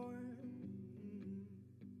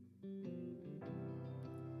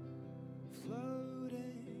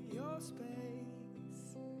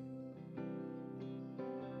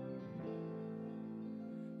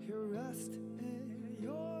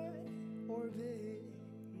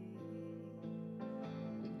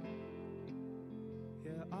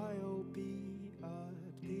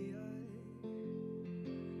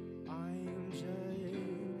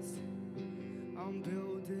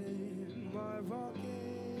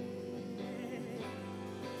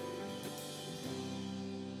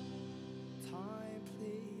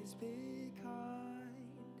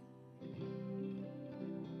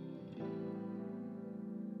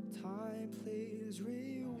 Please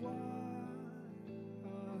rewind.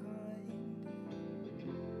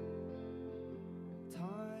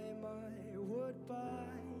 Time I would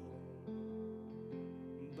buy,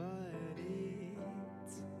 but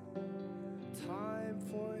it's time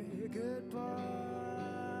for goodbye.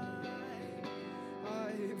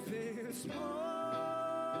 I've been smoking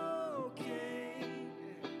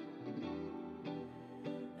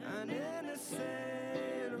an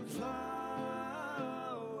innocent flower.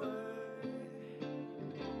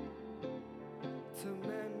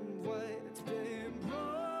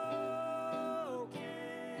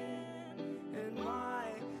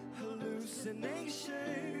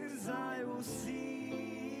 Nations I will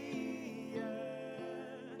see.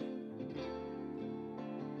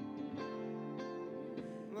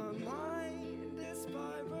 My mind is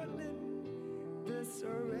spiraling,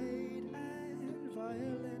 disarrayed and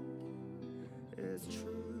violent. It's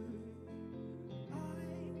true, I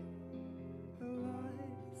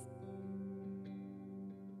realize.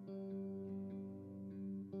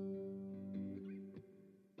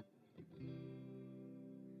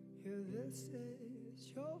 Here, this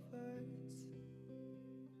is your verse.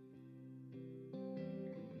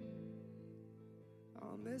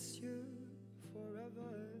 I'll miss you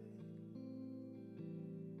forever.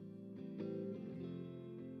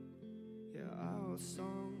 Yeah, our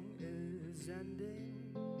song is ending.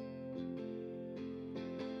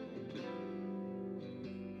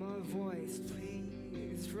 My voice,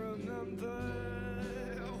 please remember.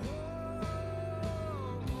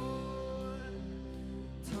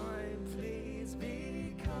 Time, please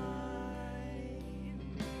be kind.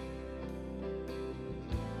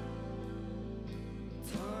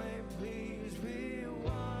 Time, please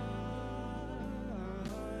rewind.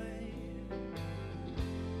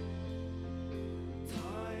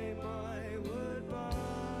 Time I would buy,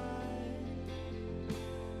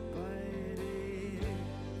 but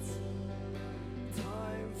it's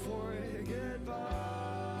time for goodbye.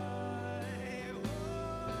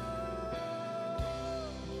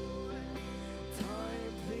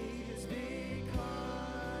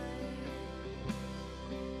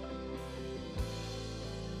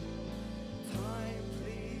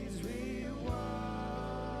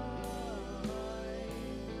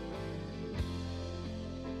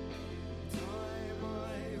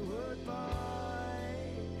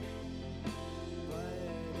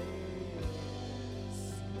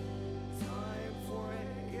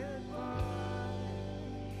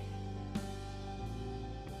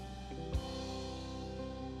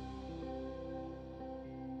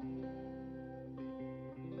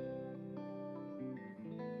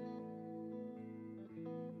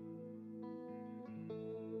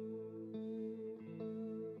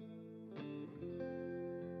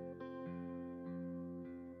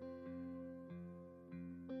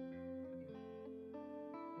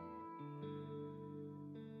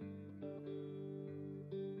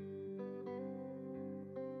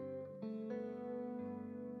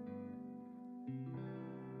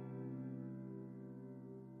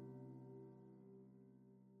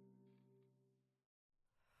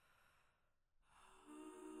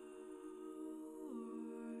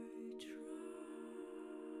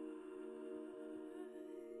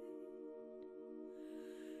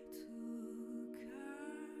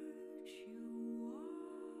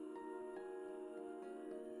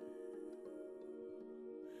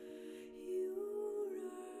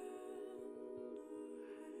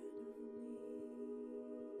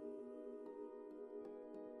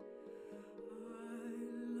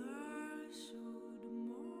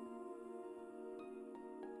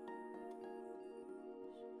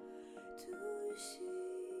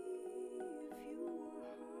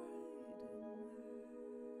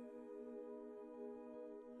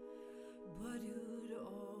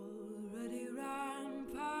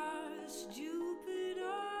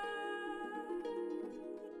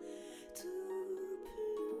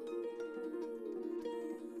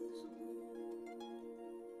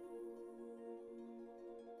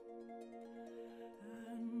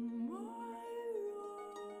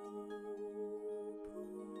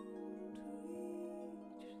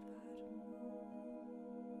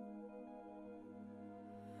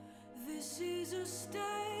 This is a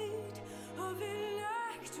state of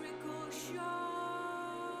electrical shock.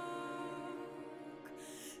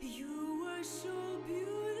 You were so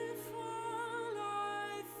beautiful,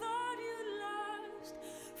 I thought you'd last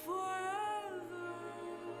forever.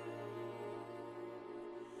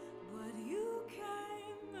 But you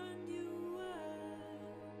came and you went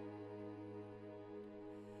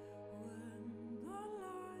when the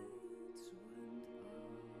lights went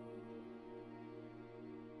out.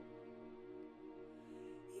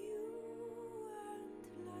 You went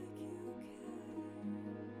like you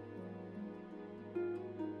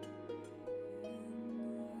came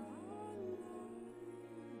in our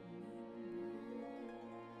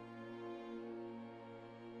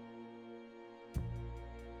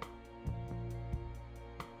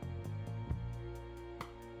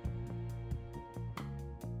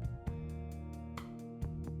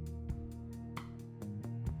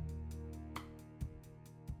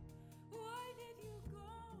Why did you go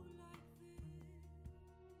like this?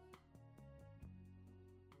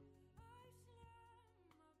 I slam against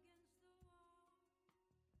the wall.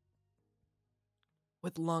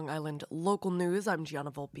 With Long Island local news, I'm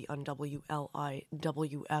Gianna Volpe on WLIWFM.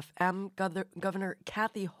 Governor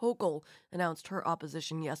Kathy Hochul announced her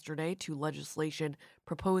opposition yesterday to legislation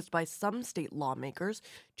proposed by some state lawmakers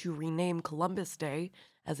to rename Columbus Day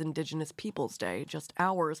as Indigenous Peoples Day, just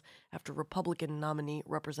hours after Republican nominee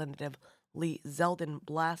Representative Lee Zeldin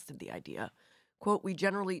blasted the idea. Quote, "We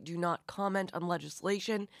generally do not comment on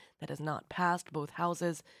legislation that has not passed both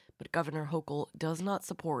houses, but Governor Hochul does not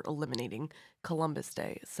support eliminating Columbus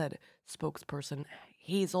Day," said spokesperson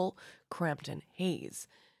Hazel Crampton Hayes.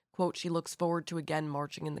 Quote, "She looks forward to again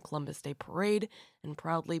marching in the Columbus Day parade and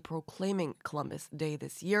proudly proclaiming Columbus Day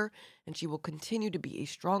this year, and she will continue to be a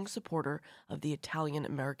strong supporter of the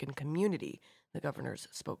Italian-American community," the governor's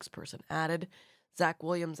spokesperson added. Zach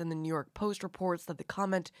Williams in the New York Post reports that the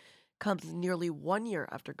comment comes nearly 1 year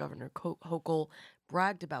after Governor Hochul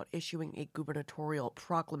bragged about issuing a gubernatorial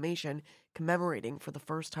proclamation commemorating for the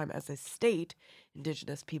first time as a state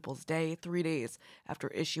Indigenous Peoples Day, 3 days after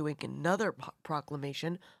issuing another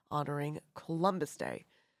proclamation honoring Columbus Day.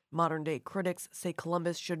 Modern-day critics say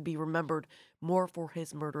Columbus should be remembered more for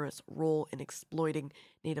his murderous role in exploiting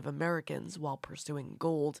Native Americans while pursuing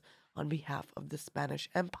gold on behalf of the Spanish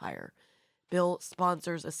Empire. Bill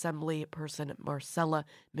sponsors Assembly person Marcella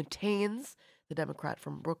Metains, the Democrat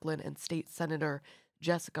from Brooklyn, and State Senator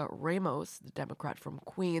Jessica Ramos, the Democrat from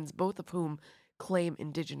Queens, both of whom claim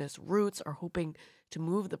indigenous roots, are hoping to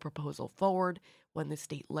move the proposal forward when the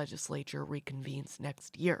state legislature reconvenes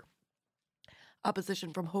next year.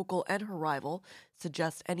 Opposition from Hochul and her rival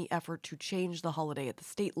suggests any effort to change the holiday at the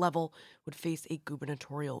state level would face a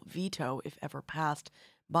gubernatorial veto if ever passed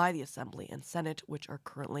by the Assembly and Senate, which are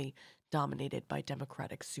currently dominated by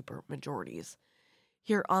Democratic supermajorities.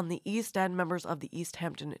 Here on the East End, members of the East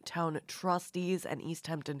Hampton Town Trustees and East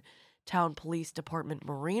Hampton Town Police Department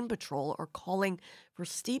Marine Patrol are calling for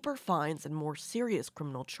steeper fines and more serious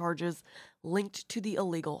criminal charges linked to the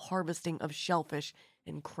illegal harvesting of shellfish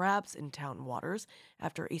and crabs in town waters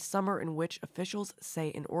after a summer in which officials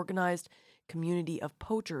say an organized community of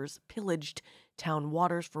poachers pillaged town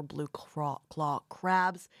waters for blue claw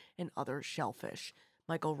crabs and other shellfish.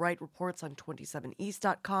 Michael Wright reports on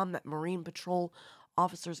 27east.com that Marine Patrol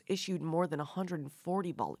officers issued more than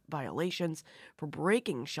 140 violations for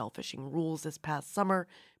breaking shellfishing rules this past summer,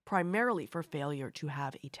 primarily for failure to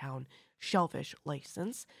have a town shellfish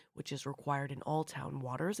license, which is required in all town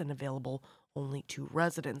waters and available only to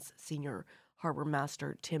residents. Senior Harbor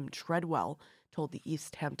Master Tim Treadwell told the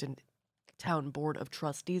East Hampton Town Board of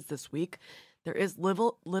Trustees this week. There is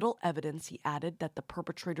little evidence, he added, that the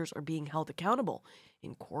perpetrators are being held accountable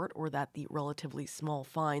in court or that the relatively small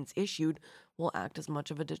fines issued will act as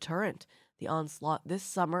much of a deterrent. The onslaught this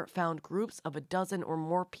summer found groups of a dozen or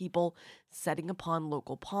more people setting upon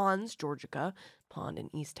local ponds, Georgica Pond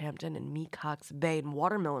in East Hampton and Mecox Bay and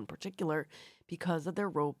Watermill in particular, because of their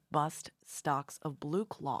robust stocks of blue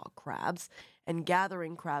claw crabs and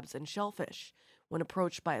gathering crabs and shellfish. When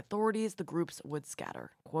approached by authorities, the groups would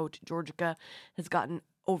scatter. Quote, Georgica has gotten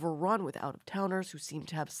overrun with out-of-towners who seem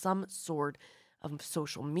to have some sort of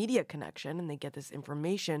social media connection, and they get this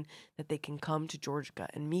information that they can come to Georgica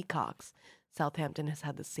and Mecox. Southampton has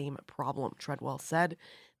had the same problem, Treadwell said.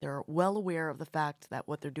 They're well aware of the fact that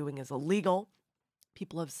what they're doing is illegal.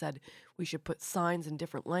 People have said we should put signs in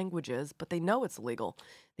different languages, but they know it's illegal.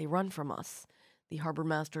 They run from us. The harbor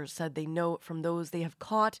masters said they know from those they have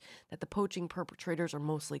caught that the poaching perpetrators are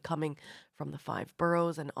mostly coming from the 5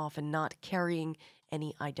 boroughs and often not carrying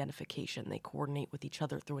any identification. They coordinate with each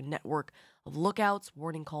other through a network of lookouts,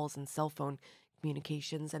 warning calls, and cell phone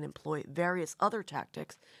communications and employ various other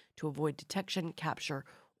tactics to avoid detection, capture,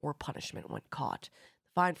 or punishment when caught.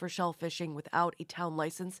 The fine for shellfishing without a town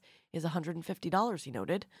license is $150, he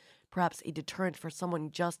noted. Perhaps a deterrent for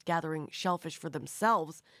someone just gathering shellfish for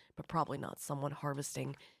themselves, but probably not someone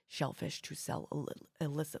harvesting shellfish to sell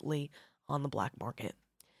illicitly on the black market.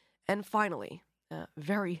 And finally,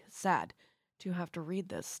 very sad to have to read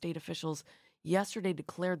this, state officials yesterday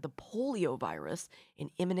declared the polio virus an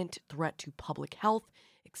imminent threat to public health,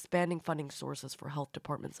 expanding funding sources for health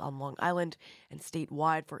departments on Long Island and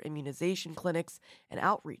statewide for immunization clinics and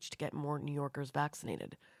outreach to get more New Yorkers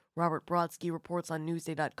vaccinated. Robert Brodsky reports on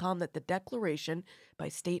Newsday.com that the declaration by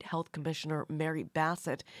State Health Commissioner Mary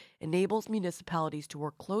Bassett enables municipalities to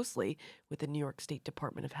work closely with the New York State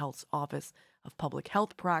Department of Health's Office of Public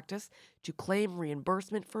Health Practice to claim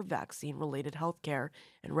reimbursement for vaccine-related health care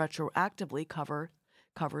and retroactively covers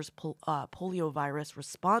poliovirus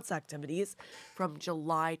response activities from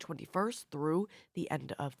July 21st through the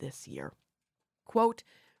end of this year. Quote,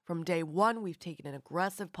 "From day one, we've taken an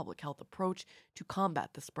aggressive public health approach to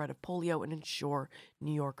combat the spread of polio and ensure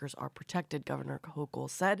New Yorkers are protected," Governor Hochul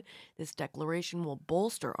said. This declaration will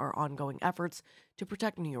bolster our ongoing efforts to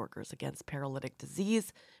protect New Yorkers against paralytic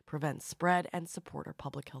disease, prevent spread, and support our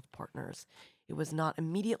public health partners. It was not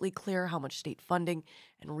immediately clear how much state funding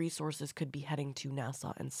and resources could be heading to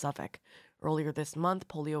Nassau and Suffolk. Earlier this month,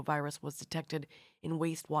 poliovirus was detected in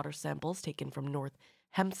wastewater samples taken from North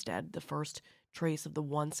Hempstead, the first trace of the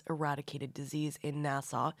once eradicated disease in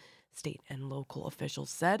Nassau, state and local officials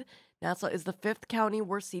said. Nassau is the fifth county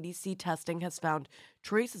where CDC testing has found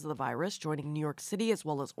traces of the virus, joining New York City as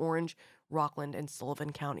well as Orange, Rockland, and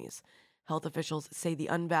Sullivan counties. Health officials say the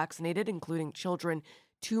unvaccinated, including children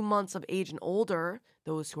 2 months of age and older,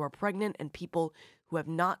 those who are pregnant, and people who have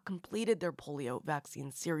not completed their polio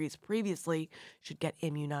vaccine series previously, should get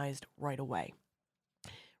immunized right away.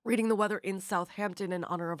 Reading the weather in Southampton in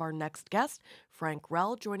honor of our next guest, Frank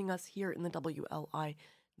Rell, joining us here in the WLI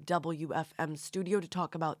WFM studio to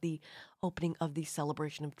talk about the opening of the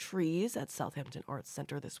Celebration of Trees at Southampton Arts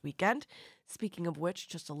Center this weekend. Speaking of which,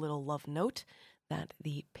 just a little love note that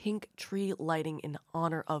the pink tree lighting in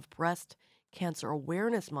honor of Breast Cancer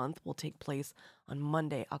Awareness Month will take place on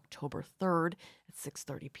Monday, October 3rd at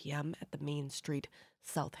 6:30 p.m. at the Main Street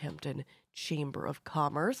Southampton Chamber of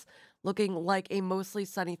Commerce. Looking like a mostly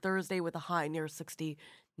sunny Thursday with a high near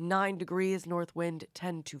 69 degrees, north wind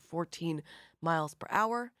 10 to 14 miles per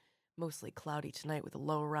hour. Mostly cloudy tonight with a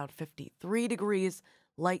low around 53 degrees,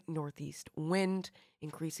 light northeast wind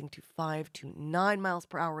increasing to 5 to 9 miles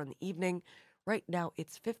per hour in the evening. Right now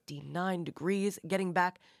it's 59 degrees. Getting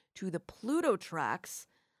back to the Pluto tracks,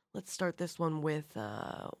 let's start this one with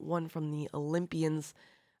one from the Olympians'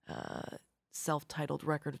 self-titled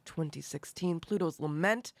record of 2016, Pluto's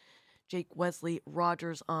Lament. Jake Wesley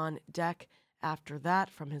Rogers on deck after that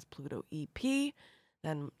from his Pluto EP.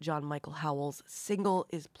 Then John Michael Howell's single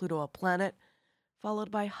is Pluto a Planet,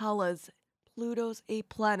 followed by Hala's Pluto's a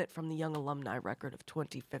Planet from the Young Alumni record of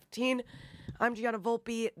 2015. I'm Gianna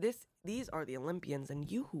Volpe. These are the Olympians,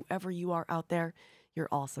 and you, whoever you are out there, you're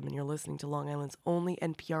awesome, and you're listening to Long Island's only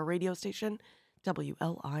NPR radio station,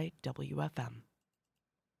 WLIWFM.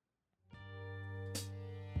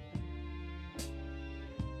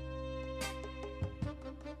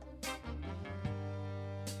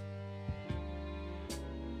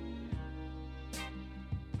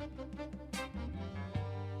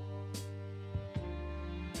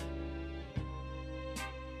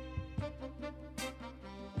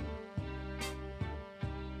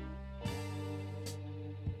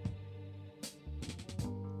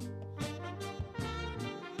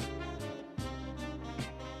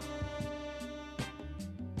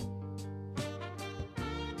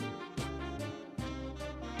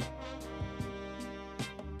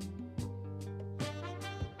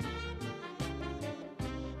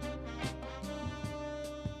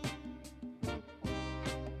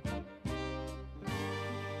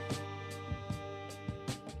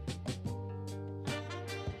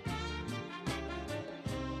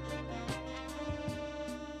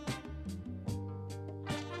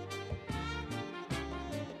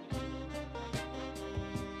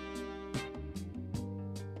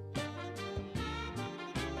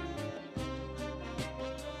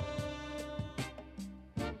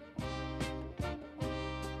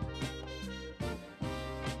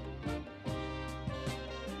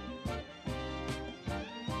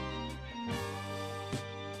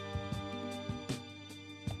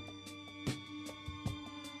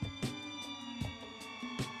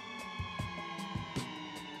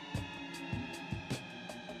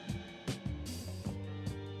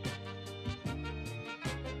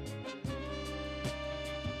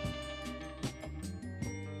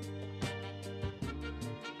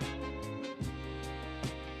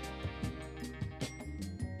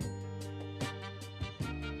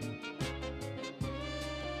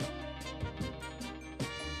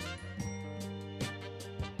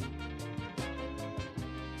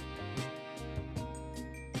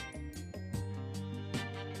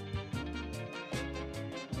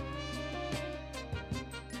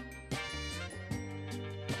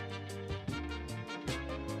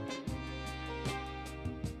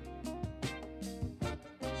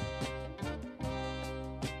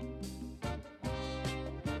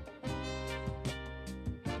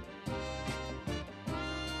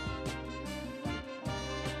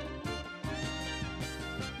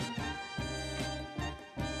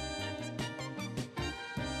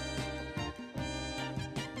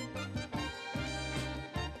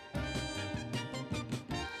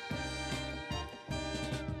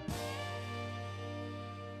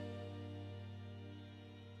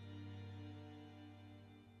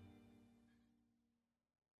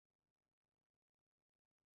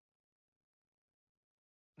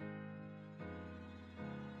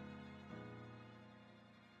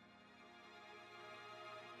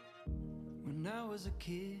 When I was a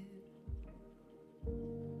kid,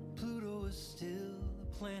 Pluto was still a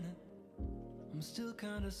planet. I'm still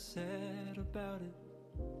kinda sad about it.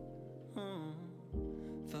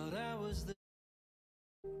 Thought I was the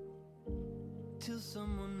till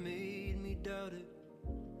someone made me doubt it.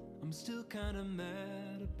 I'm still kinda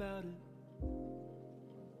mad about it.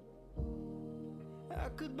 I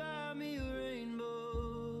could buy me a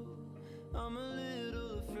rainbow. I'm a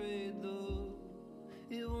little afraid though,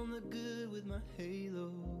 it won't look good with my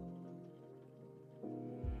halo.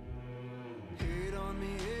 Hate on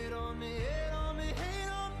me, hate on me, hate on me,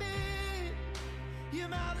 hate on me. You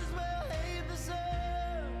might as well hate the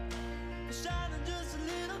sun for shining just a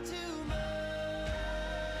little too much.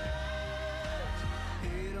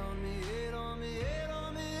 Hate on me, hate on me, hate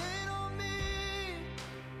on me, hate on me.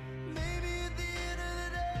 Maybe at the end of the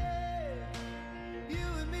day, you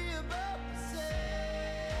and me are both the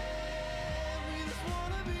same. We just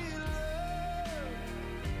wanna be loved.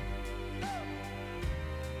 Oh.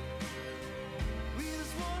 We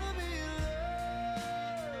just wanna be loved.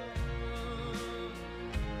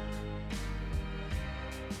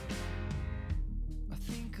 I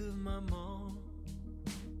think of my mom.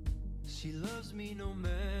 She loves me no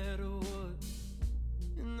matter what,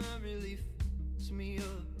 and that really f***s me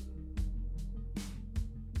up.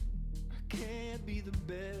 I can't be the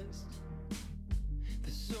best.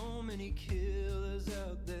 There's so many killers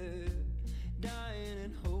out there, dying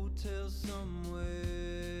in hotels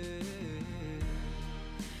somewhere.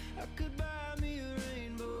 I could buy me a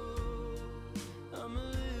rainbow. I'm a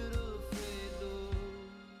little afraid though,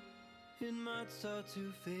 it might start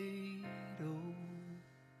to fade. Oh.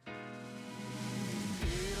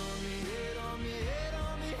 Hate on me, hate on me, hate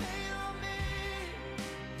on me, hate on me.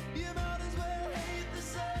 You might as well hate the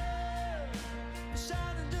sun for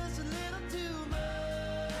shining just a little too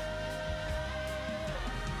much.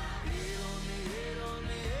 Hate on me, hate on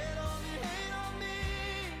me, hate on me, hate on me.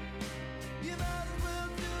 You might as well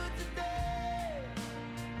do it today,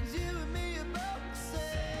 'cause you and me are both the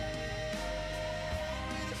same.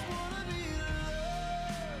 We just wanna be loved.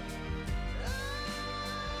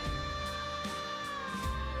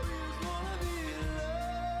 We just wanna be loved.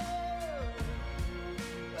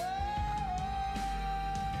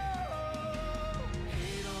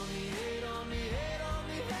 Hate on me, hate on me, hate on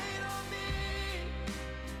me, hate on me.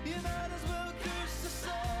 You might as well curse the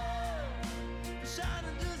sun for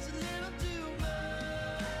shining just a little too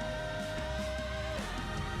much.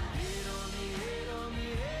 Hate on me, hate on me,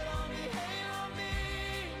 hate on me, hate on me.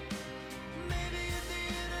 Maybe at the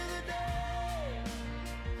end of the day,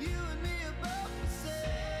 you and me are both the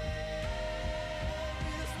same.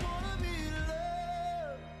 We just wanna be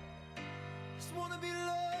loved. Just wanna be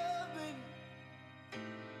loved, baby.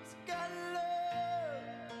 Just gotta love.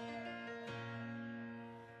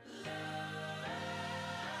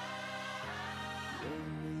 Love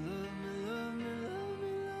me, love me, love me, love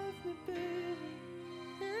me, love me, baby.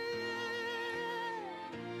 Yeah.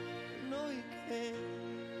 No, you can't.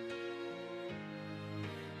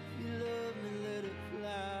 If you love me, let it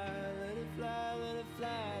fly, let it fly, let it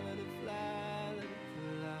fly, let it fly, let it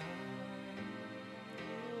fly.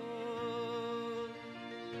 Oh.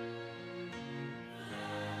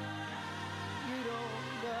 You don't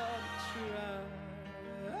gotta try.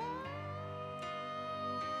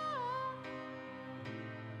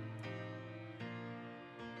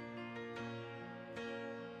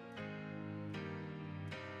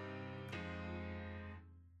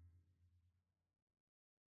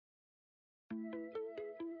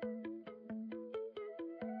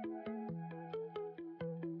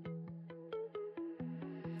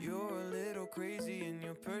 You're a little crazy in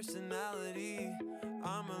your personality.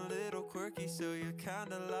 I'm a little quirky, so you're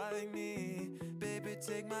kinda like me. Baby,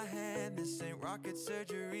 take my hand, this ain't rocket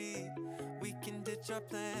surgery. We can ditch our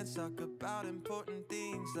plans, talk about important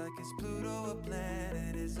things. Like is Pluto a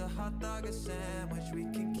planet? Is a hot dog a sandwich? We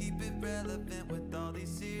can keep it relevant with all these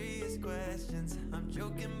serious questions. I'm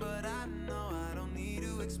joking, but I know I don't need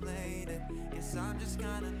to explain it. Guess I'm just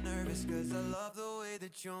kinda nervous, cause I love the way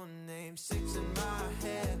that your name sits in my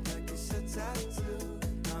head like it's a tattoo.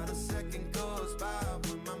 Not a second goes by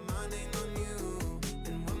when my mind ain't on you.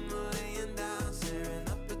 And when we're laying down, staring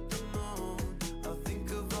up at the moon, I'll think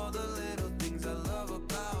of all the little things I love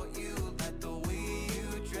about you. Like the way you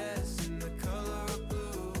dress in the color of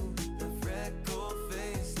blue, the freckled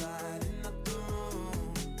face lighting up the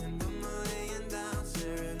room. And when we're laying down,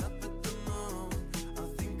 staring up at the moon,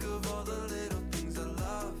 I'll think of all the little things I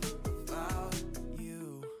love about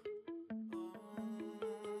you.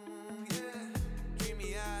 Yeah,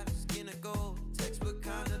 dreamy eyes, skin of gold, textbook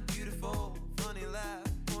kinda beautiful.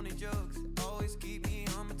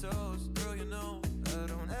 toes. Girl, you know I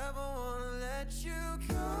don't ever wanna let you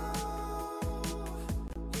go.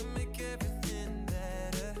 You make everything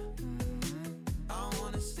better. I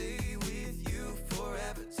wanna stay with you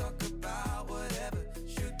forever. Talk about whatever.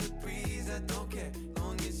 Shoot the breeze, I don't care.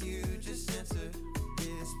 Long as you just answer.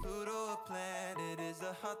 Is Pluto a planet? Is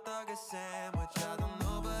a hot dog a sandwich? I don't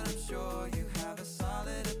know, but I'm sure you have a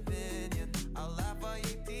solid opinion. I'll laugh while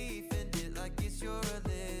you defend it like it's your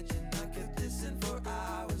religion. I could listen for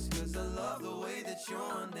hours, cause I love the way that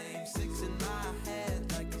your name sticks in my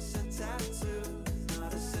head like it's a tattoo.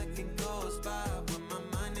 Not a second goes by when my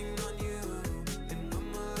minding on you. And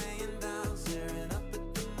when we're laying down, staring up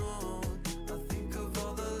at the moon, I think of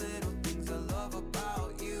all the little things I love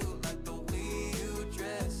about you. Like the way you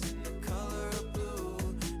dress in the color of blue,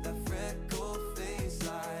 that freckled face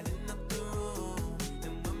lighting up the room.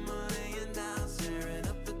 And when we're laying down, staring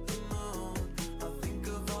up at the moon, I think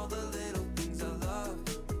of all the little things I love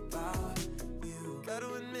about you.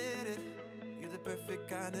 Gotta admit it, you're the perfect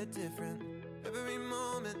kind of different. Every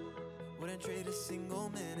moment, wouldn't trade a single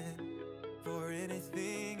minute for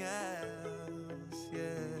anything else, yeah.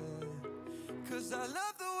 Cause I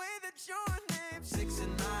love the way that your name sticks in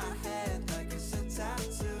my head like it's a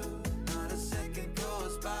tattoo. Not a second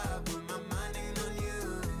goes by when my minding on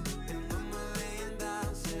you. And when we're laying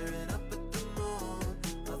down, staring up at the moon,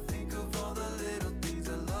 I think of all the little things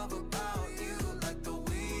I love about you. Like the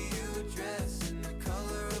way you dress in the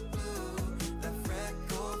color of blue, that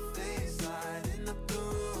freckled face lighting up the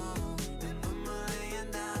room. And when we're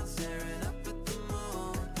laying down, staring up at the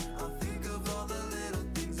moon, I think of all the little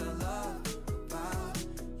things I love about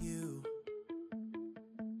you.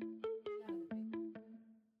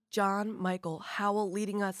 John Michael Howell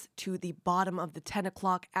leading us to the bottom of the 10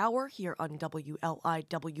 o'clock hour here on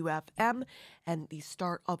WLIWFM and the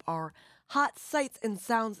start of our Hot Sights and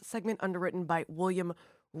Sounds segment underwritten by William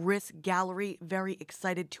Riss Gallery. Very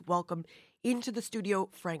excited to welcome into the studio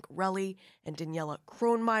Frank Relli and Daniela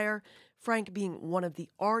Kronmeyer. Frank being one of the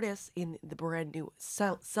artists in the brand new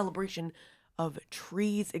Celebration of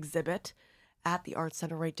Trees exhibit at the Art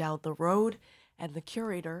Center right down the road, and the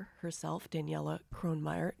curator herself, Daniela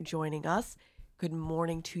Kronmeyer, joining us. Good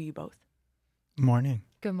morning to you both. Morning.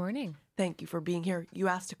 Good morning. Thank you for being here. You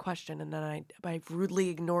asked a question, and then I rudely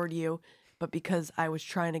ignored you, but because I was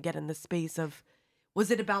trying to get in the space of, was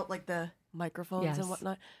it about like the microphones Yes. and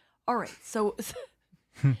whatnot? All right, so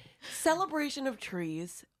Celebration of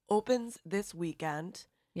Trees opens this weekend.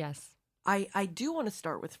 Yes. I do want to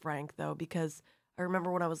start with Frank, though, because I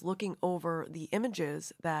remember when I was looking over the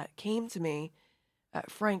images that came to me,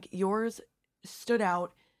 Frank, yours stood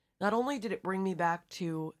out. Not only did it bring me back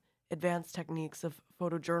to advanced techniques of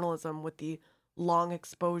photojournalism with the long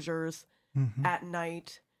exposures at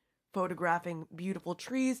night, photographing beautiful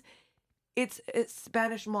trees, it's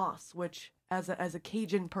Spanish moss, which as a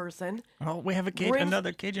Cajun person, Oh, we have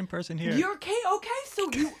another Cajun person here. you're okay. So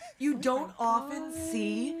you don't often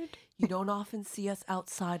see us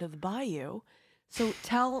outside of the bayou. So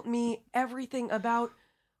tell me everything about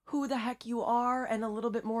who the heck you are and a little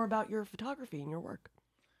bit more about your photography and your work.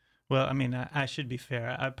 Well, I mean, I should be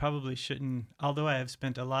fair. I probably shouldn't, although I have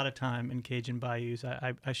spent a lot of time in Cajun bayous,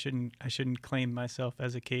 I shouldn't claim myself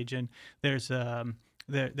as a Cajun. There's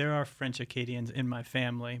there are French Acadians in my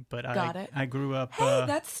family, but I grew up. Hey,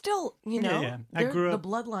 that's still, yeah. I grew up the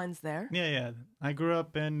bloodline's there. Yeah. I grew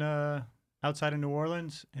up in outside of New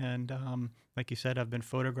Orleans, and like you said, I've been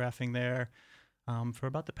photographing there for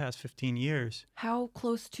about the past 15 years. How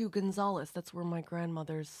close to Gonzales? That's where my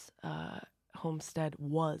grandmother's homestead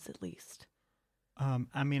was, at least.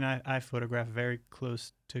 I mean, I photograph very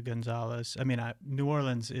close to Gonzales. I mean, New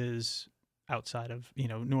Orleans is outside of,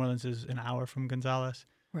 New Orleans is an hour from Gonzales.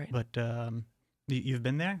 Right. But you've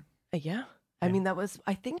been there? Yeah. I mean,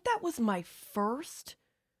 I think that was my first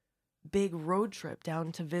big road trip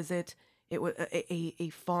down to visit. It was a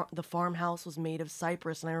farm. The farmhouse was made of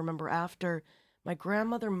cypress. And I remember after my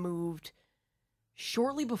grandmother moved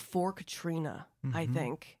shortly before Katrina, I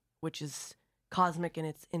think, which is cosmic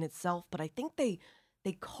in itself. But I think they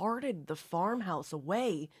carted the farmhouse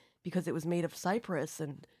away because it was made of cypress,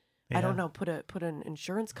 and I don't know, put an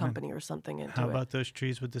insurance company or something into it. How about those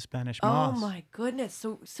trees with the Spanish moss? Oh my goodness!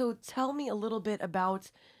 So tell me a little bit about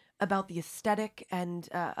the aesthetic and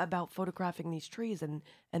about photographing these trees and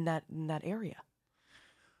that area.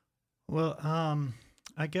 Well,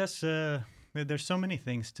 I guess there's so many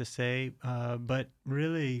things to say, but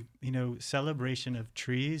really, celebration of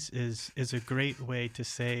trees is a great way to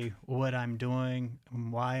say what I'm doing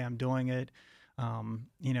and why I'm doing it.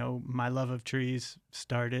 My love of trees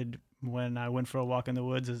started when I went for a walk in the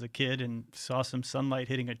woods as a kid and saw some sunlight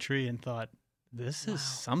hitting a tree and thought, this is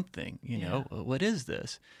something, you know, what is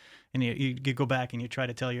this? And you go back and you try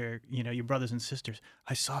to tell your brothers and sisters,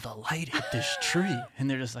 I saw the light hit this tree. And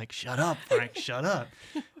they're just like, shut up, Frank, shut up.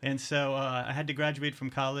 And so I had to graduate from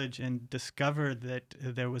college and discover that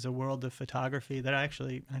there was a world of photography that I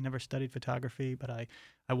never studied photography, but I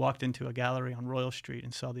walked into a gallery on Royal Street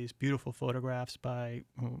and saw these beautiful photographs by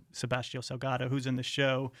Sebastião Salgado, who's in the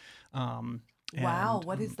show. Wow,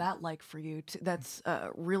 what is that like for you? That's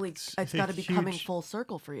really, it's got to be coming full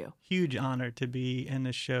circle for you. Huge honor to be in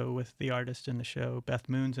the show with the artist in the show. Beth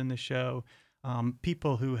Moon's in the show.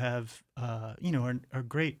 People who have, are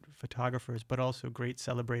great photographers, but also great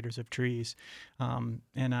celebrators of trees. And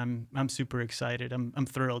I'm super excited. I'm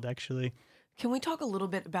thrilled, actually. Can we talk a little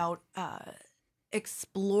bit about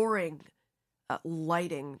exploring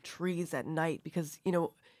lighting trees at night? Because,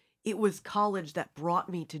 it was college that brought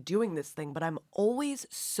me to doing this thing, but I'm always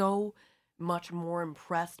so much more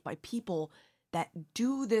impressed by people that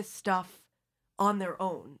do this stuff on their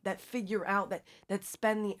own, that figure out, that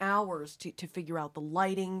spend the hours to figure out the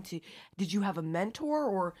lighting. Did you have a mentor,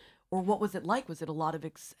 or what was it like? Was it a lot of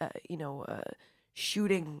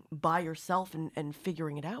shooting by yourself and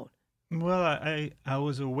figuring it out? Well, I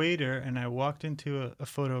was a waiter, and I walked into a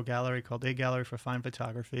photo gallery called A Gallery for Fine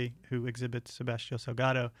Photography, who exhibits Sebastião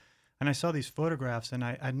Salgado. And I saw these photographs, and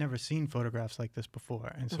I'd never seen photographs like this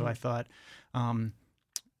before. And so I thought, I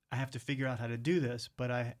have to figure out how to do this. But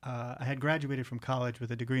I had graduated from college with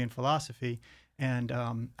a degree in philosophy, and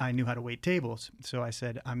I knew how to wait tables. So I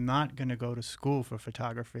said, I'm not going to go to school for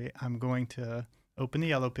photography. I'm going to open the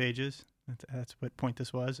Yellow Pages. That's what point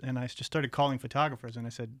this was. And I just started calling photographers, and I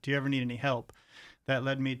said, do you ever need any help? That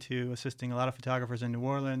led me to assisting a lot of photographers in New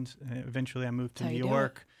Orleans. And eventually I moved to New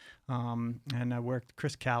York. And I worked,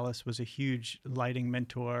 Chris Callis was a huge lighting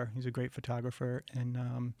mentor. He's a great photographer. And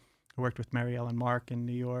I worked with Mary Ellen Mark in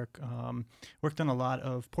New York. Worked on a lot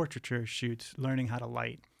of portraiture shoots, learning how to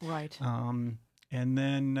light. Right. And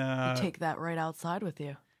then you take that right outside with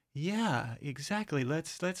you. Yeah, exactly.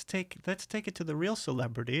 Let's take it to the real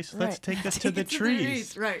celebrities. Right. Let's take this to the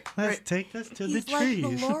trees. Right. Let's take this to He's the trees. He's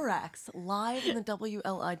like the Lorax, live in the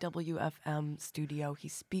WLIWFM studio. He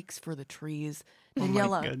speaks for the trees. Daniela, oh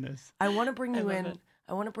my goodness. I want to bring you in.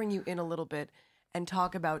 I want to bring you in a little bit and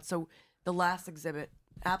talk about the last exhibit,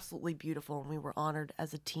 absolutely beautiful, and we were honored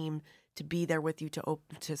as a team to be there with you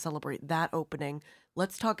to celebrate that opening.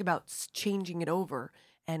 Let's talk about changing it over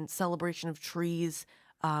and celebration of trees.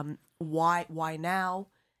 Why now,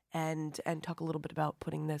 and talk a little bit about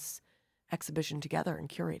putting this exhibition together and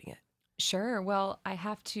curating it. Sure. Well, I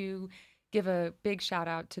have to give a big shout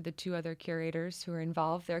out to the two other curators who are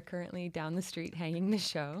involved. They're currently down the street hanging the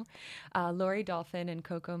show, Lori Dolphin and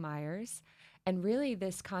Coco Myers. And really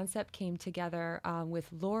this concept came together with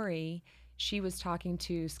Lori. She was talking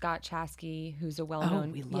to Scott Chasky, who's a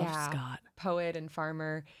well-known we love Scott. Poet and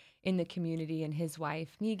farmer in the community, and his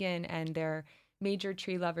wife, Megan, and they're major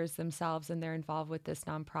tree lovers themselves, and they're involved with this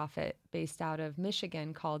nonprofit based out of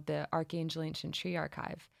Michigan called the Archangel Ancient Tree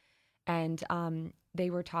Archive. And they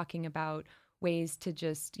were talking about ways to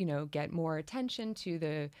just, get more attention to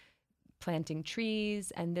the planting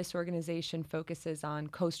trees. And this organization focuses on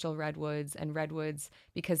coastal redwoods and redwoods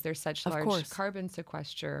because they're such large carbon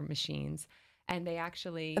sequester machines. And they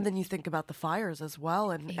actually... And then you think about the fires as well,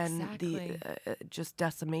 and exactly. the just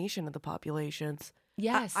decimation of the populations.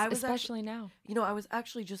 Yes, I was especially now. I was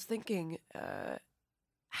actually just thinking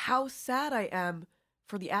how sad I am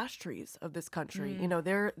for the ash trees of this country.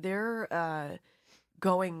 They're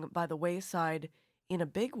going by the wayside in a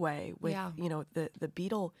big way with, the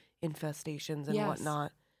beetle infestations and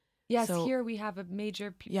whatnot. Yes, here we have a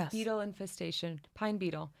major beetle infestation, pine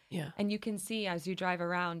beetle. Yeah. And you can see as you drive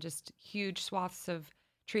around just huge swaths of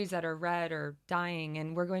trees that are red or dying.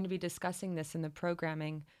 And we're going to be discussing this in the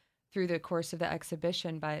programming through the course of the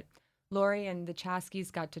exhibition. But Lori and the Chaskys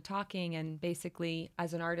got to talking, and basically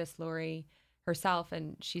as an artist, Lori herself,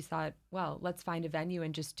 and she thought, well, let's find a venue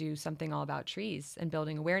and just do something all about trees and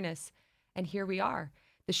building awareness. And here we are.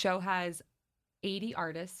 The show has 80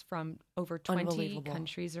 artists from over 20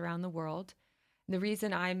 countries around the world. And the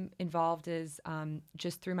reason I'm involved is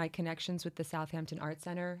just through my connections with the Southampton Art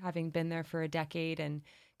Center, having been there for a decade and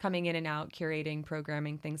coming in and out, curating,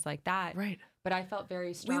 programming, things like that. Right. But I felt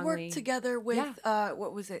very strongly... We worked together with,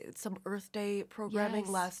 what was it, some Earth Day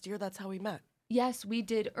programming last year. That's how we met. Yes, we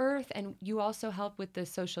did Earth, and you also helped with the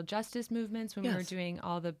social justice movements when we were doing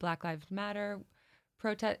all the Black Lives Matter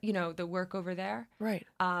protest, the work over there. Right.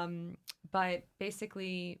 But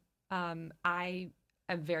basically, I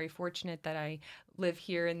am very fortunate that I live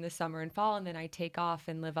here in the summer and fall, and then I take off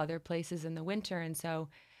and live other places in the winter. And so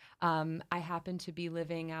I happened to be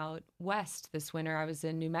living out west this winter. I was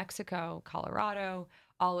in New Mexico, Colorado,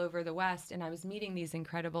 all over the West, and I was meeting these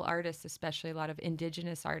incredible artists, especially a lot of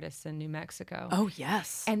indigenous artists in New Mexico. Oh,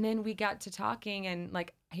 yes. And then we got to talking, and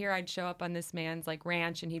like here I'd show up on this man's like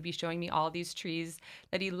ranch, and he'd be showing me all these trees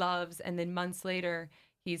that he loves, and then months later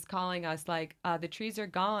he's calling us like, the trees are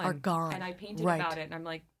gone. Are gone. And I painted Right. about it, and I'm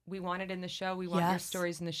like, we want it in the show. We want your Yes.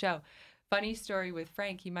 stories in the show. Funny story with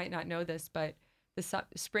Frank, he might not know this, but the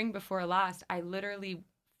spring before last, I literally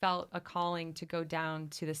felt a calling to go down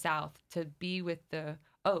to the South to be with the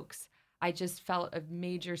Oaks. I just felt a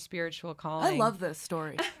major spiritual calling. I love this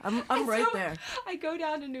story. I'm right So, there. I go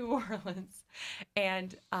down to New Orleans,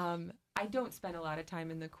 and I don't spend a lot of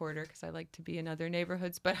time in the quarter because I like to be in other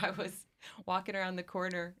neighborhoods, but I was walking around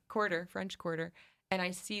the French Quarter, and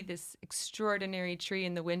I see this extraordinary tree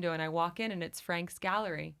in the window, and I walk in, and it's Frank's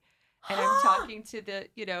gallery. And I'm talking to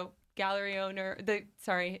the, gallery owner,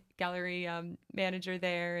 gallery manager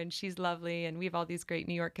there, and she's lovely, and we have all these great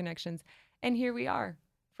New York connections. And here we are.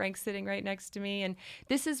 Frank's sitting right next to me. And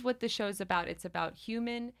this is what the show's about. It's about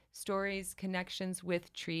human stories, connections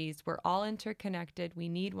with trees. We're all interconnected. We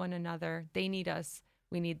need one another. They need us.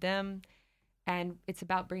 We need them. And it's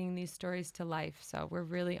about bringing these stories to life. So we're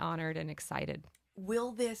really honored and excited.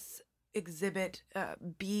 Will this exhibit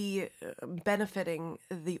be benefiting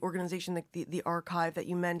the organization, the archive that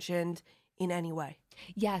you mentioned, in any way?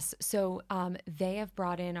 Yes. So they have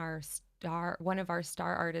brought in one of our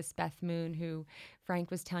star artists, Beth Moon, who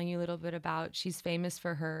Frank was telling you a little bit about. She's famous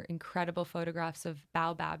for her incredible photographs of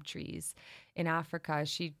baobab trees in Africa.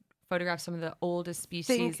 She photographed some of the oldest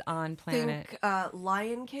species on planet. Think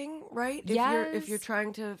Lion King, right? Yes. If you're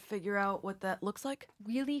trying to figure out what that looks like.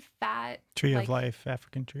 Really fat. Tree of life,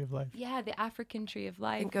 African tree of life. Yeah, the African tree of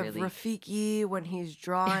life. Think really. of Rafiki when he's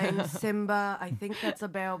drawing Simba. I think that's a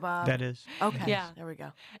baobab. That is. Okay. Yeah. There we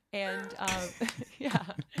go. And yeah.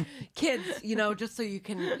 Kids, just so you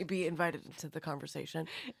can be invited into the conversation.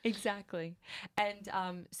 Exactly.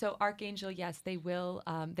 And so Archangel, yes, they will.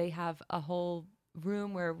 They have a whole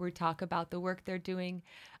room where we talk about the work they're doing.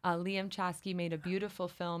 Liam Chasky made a beautiful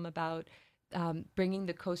film about bringing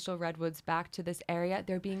the coastal redwoods back to this area.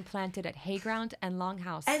 They're being planted at Hayground and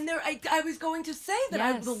Longhouse. And I was going to say that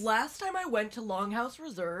Yes. the last time I went to Longhouse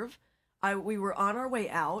Reserve, we were on our way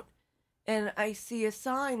out, and I see a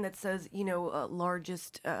sign that says,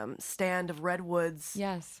 largest stand of redwoods.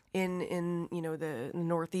 Yes. In the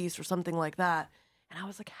Northeast or something like that. And I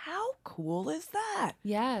was like, how cool is that?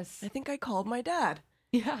 Yes. I think I called my dad.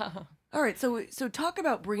 Yeah. All right, so talk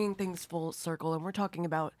about bringing things full circle, and we're talking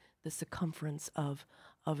about the circumference of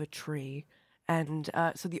a tree. And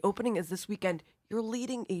so the opening is this weekend. You're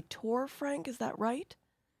leading a tour, Frank, is that right?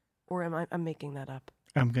 Or am I'm making that up?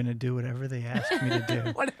 I'm going to do whatever they ask me to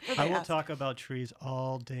do. Whatever they I will ask. talk about trees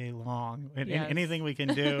all day long. Yes. Anything we can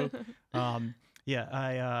do.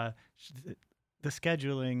 The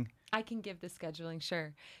scheduling. I can give the scheduling,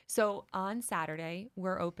 sure. So on Saturday,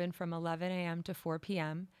 we're open from 11 a.m. to 4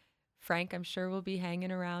 p.m. Frank, I'm sure, will be hanging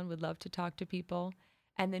around, would love to talk to people.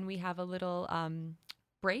 And then we have a little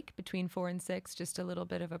break between 4 and 6, just a little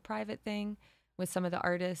bit of a private thing with some of the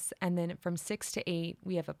artists. And then from 6 to 8,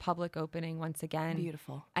 we have a public opening once again.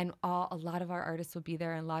 Beautiful. And a lot of our artists will be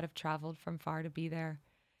there, and a lot have traveled from far to be there.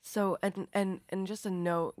 So, and just a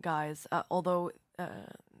note, guys, although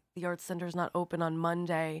the Arts Center is not open on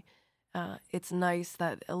Monday, it's nice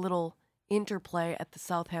that a little interplay at the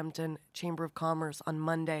Southampton Chamber of Commerce on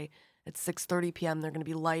Monday at 6:30 p.m. They're going to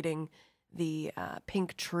be lighting the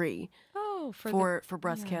pink tree for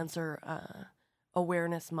breast cancer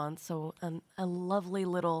awareness month. So a lovely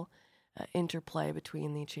little interplay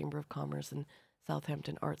between the Chamber of Commerce and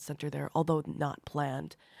Southampton Arts Center there, although not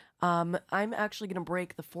planned. I'm actually going to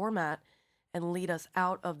break the format and lead us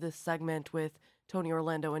out of this segment with Tony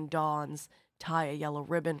Orlando and Dawn's Tie a Yellow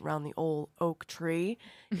Ribbon Around the Old Oak Tree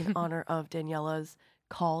in honor of Daniela's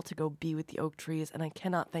call to go be with the oak trees. And I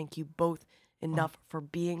cannot thank you both enough for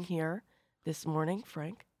being here this morning,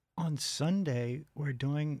 Frank. On Sunday, they're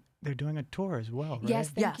doing a tour as well, right? Yes,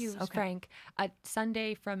 thank you, okay. Frank.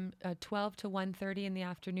 Sunday from 12 to 1:30 in the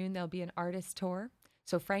afternoon, there'll be an artist tour.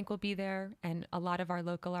 So Frank will be there and a lot of our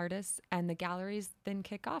local artists, and the galleries then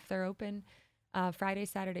kick off. They're open Friday,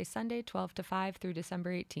 Saturday, Sunday, 12 to 5 through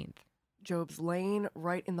December 18th. Job's Lane,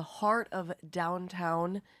 right in the heart of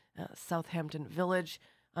downtown Southampton Village.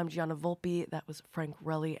 I'm Gianna Volpe. That was Frank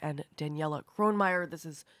Relli and Daniela Kronmeyer. This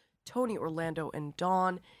is Tony Orlando and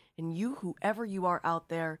Dawn. And you, whoever you are out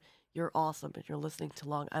there, you're awesome. And you're listening to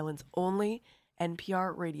Long Island's only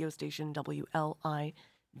NPR radio station, WLIWFM.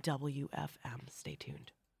 Stay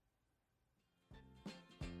tuned.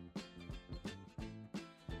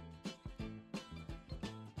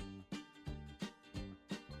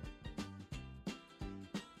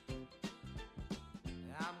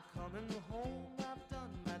 Coming home, I've done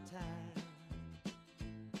my time.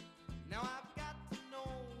 Now I've got to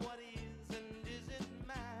know what is and isn't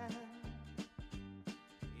mine.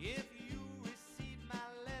 If you receive my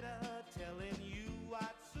letter telling you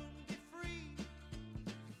I'd soon be free,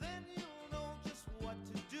 then you'll know just what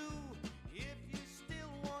to do if you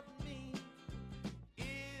still want me.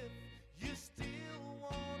 If you still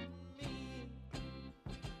want me.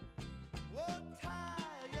 Whoa, tie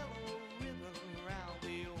a yellow ribbon around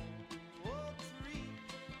the old tree.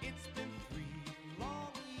 It's been 3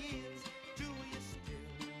 long years. Do you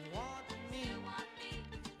still want me?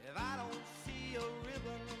 If I don't see a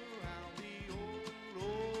ribbon around the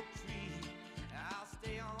old tree, I'll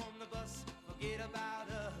stay on the bus, forget about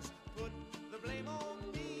us, put the blame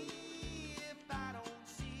on me. If I don't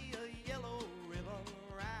see a yellow ribbon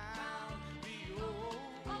around the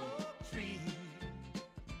old tree.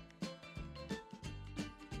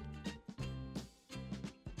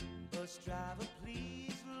 Bus driver,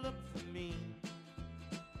 please look for me,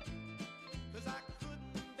 'cause I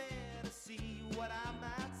couldn't bear to see what I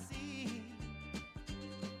might see.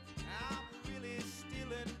 I'm really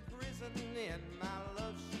still in prison, and my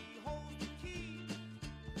love, she holds the key.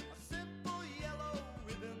 A simple yellow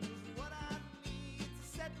ribbon's what I need to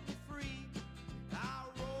set me free. I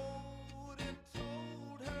wrote and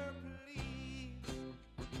told her, please.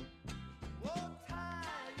 Whoa,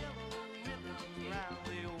 tie a yellow ribbon around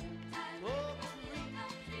the old tree.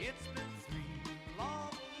 It's been 3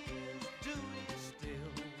 long years. Do you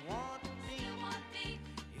still want me?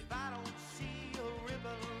 If I don't see a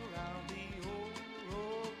ribbon around the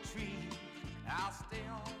old tree, I'll stay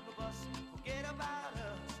on the bus, forget about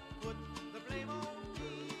us, put the blame on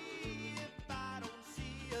me. If I don't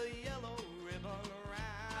see a yellow ribbon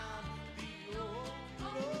around the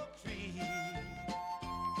old tree.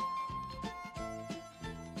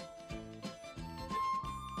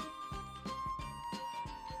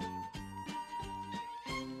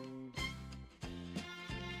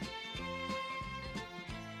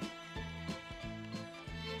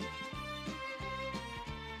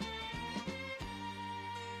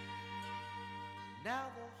 Now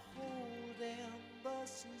the whole damn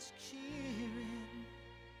bus is cheering,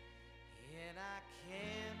 and I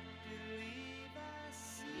can't believe I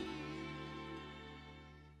see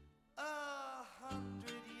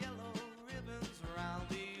 100 yellow ribbons around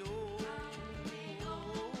the old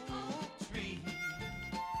tree.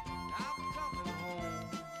 I'm coming home.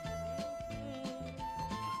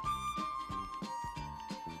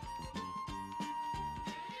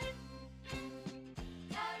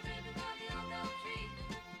 Tie a ribbon round the old oak tree.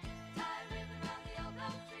 Tie a ribbon round the old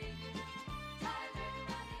oak tree. Tie a ribbon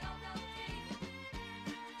round the old oak tree.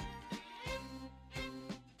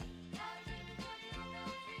 Tie a ribbon round the old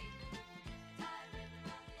oak tree. Tie a ribbon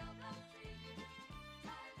round the old oak tree.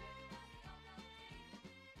 Tie a ribbon round the old oak tree.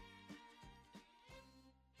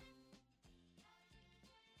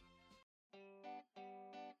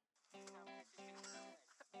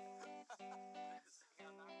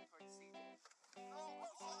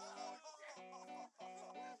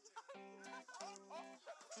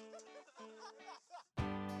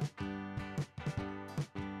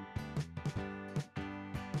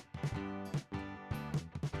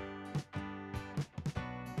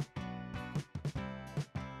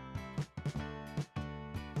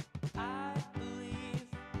 I believe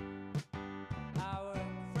our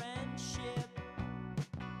friendship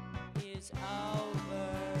is over.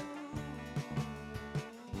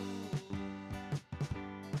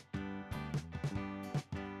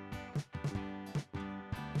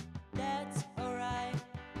 That's alright.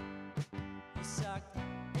 You sucked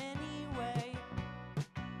anyway.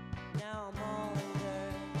 Now I'm older.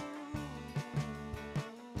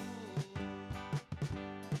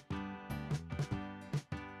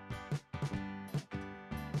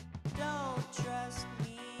 Don't trust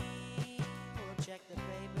me. We'll check the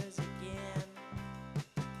papers again.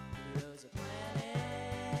 Pluto's a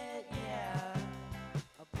planet, yeah.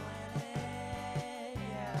 A planet,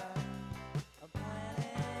 yeah. A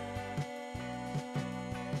planet,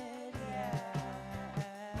 yeah.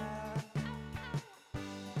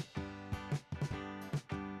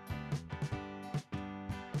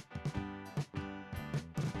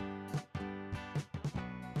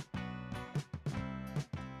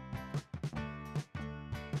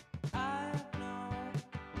 I know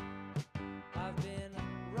I've been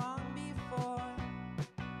wrong before.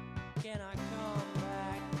 Can I come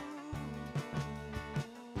back?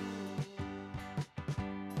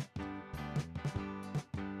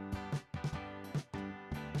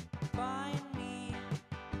 Find me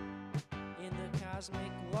in the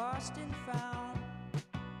cosmic lost and found.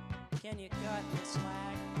 Can you cut the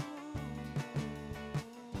slack?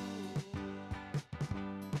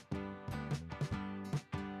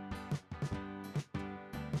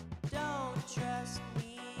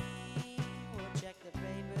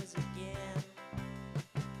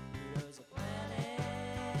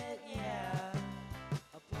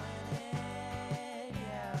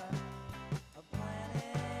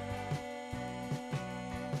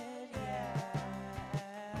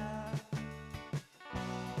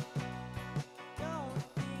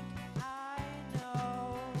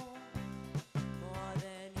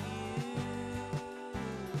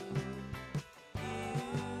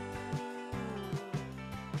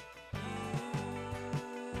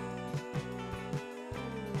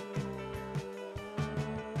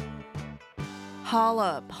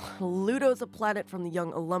 Paula, Pluto's a Planet from the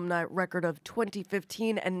Young Alumni record of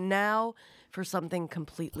 2015, and now for something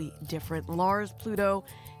completely different. Lars Pluto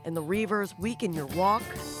and the Reavers, Week in Your Walk,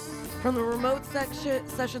 from the remote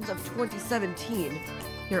sessions of 2017,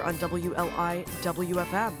 here on WLI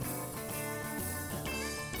WFM.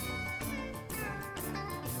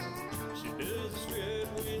 She does the strut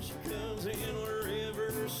when she comes in,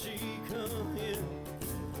 wherever she come in.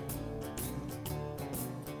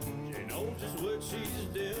 She knows just what she's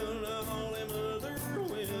doing, all them other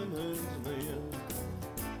women's men.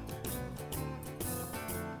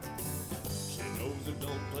 She knows it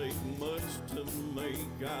don't take much to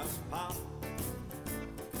make eyes pop.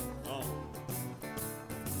 Oh.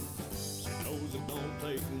 She knows it don't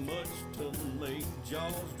take much to make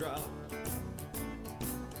jaws drop.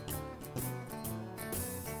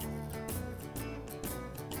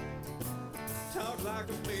 Talk like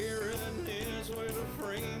a baroness with a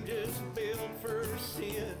frame just built for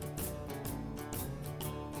sin.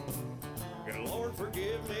 God, Lord,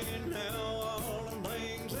 forgive me now, all the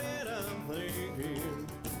things that I'm thinking.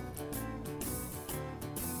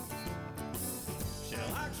 She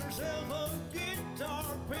likes herself a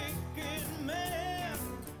guitar picking man.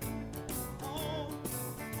 Oh,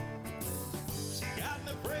 she got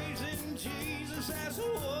me praising Jesus, that's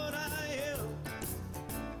what I am.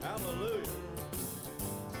 Hallelujah.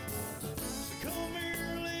 Come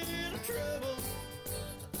here, little trouble.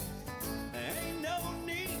 Ain't no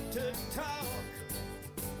need to talk.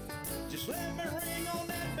 Just let me ring on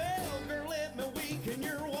that bell, girl. Let me weaken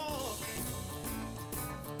your walk.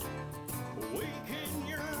 Weaken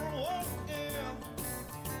your walk, yeah.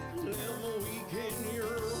 Let me weaken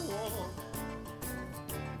your walk.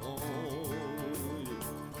 Oh, yeah.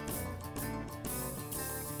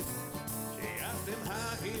 She got them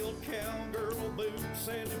high-heeled cowgirl boots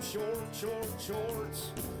and them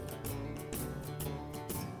shorts.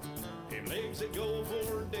 And legs that go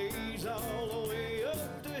for days all the way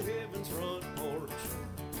up to heaven's front porch.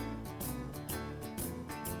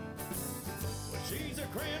 Well, she's a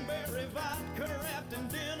cranberry vodka wrapped in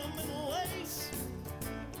denim and lace.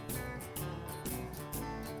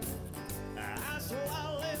 I saw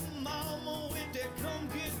I left mama with that come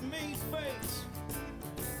get me face.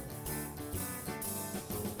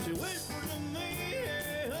 She whispered to me,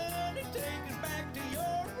 hey honey, take us back to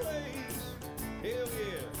your place. Hell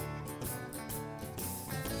yeah.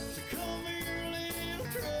 So come here, little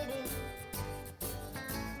trouble.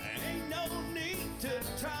 Ain't no need to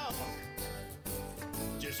talk.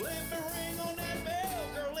 Just let me ring on that bell,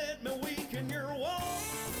 girl. Let me weaken your walk.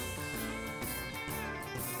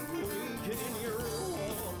 Weaken your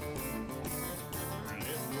walk.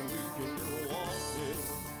 Let me weaken your walk, yeah.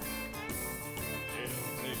 Yeah,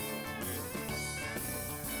 yeah.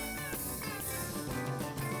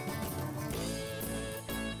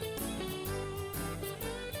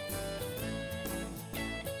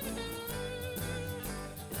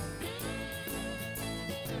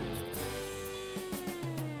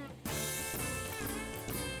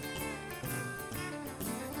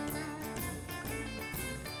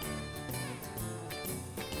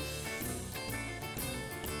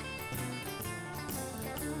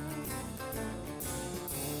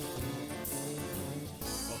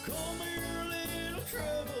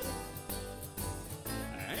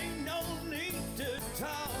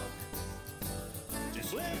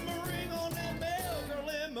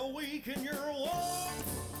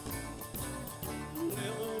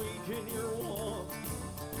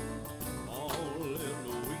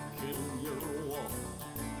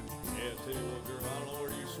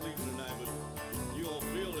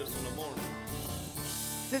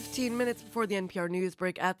 15 minutes before the NPR news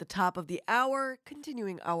break at the top of the hour,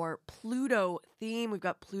 continuing our Pluto theme. We've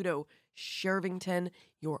got Pluto Shervington,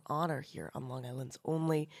 Your Honor, here on Long Island's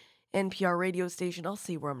only NPR radio station. I'll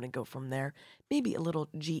see where I'm going to go from there. Maybe a little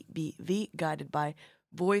GBV guided by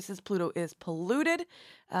voices. Pluto is polluted.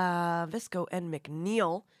 Visco and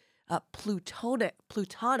McNeil, Plutonic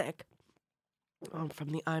from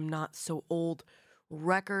the I'm Not So Old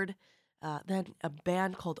record. Then a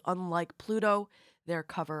band called Unlike Pluto, their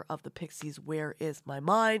cover of the Pixies' Where Is My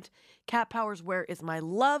Mind. Cat Power's Where Is My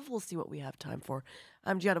Love. We'll see what we have time for.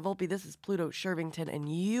 I'm Gianna Volpe. This is Pluto Shervington, and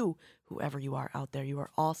you, whoever you are out there, you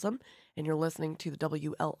are awesome. And you're listening to the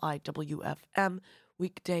WLIWFM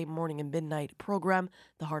weekday morning and midnight program,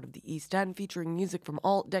 The Heart of the East End, featuring music from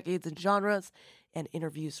all decades and genres and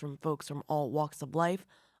interviews from folks from all walks of life,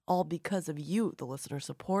 all because of you, the listener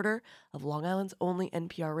supporter of Long Island's only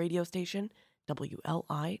NPR radio station,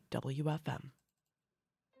 WLIWFM.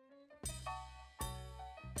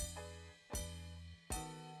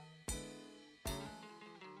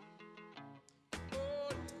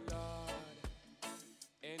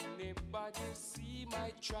 Nobody see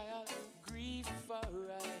my trial, grief for I.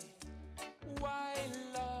 Why,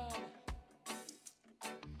 Lord?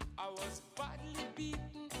 I was badly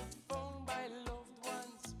beaten, found by loved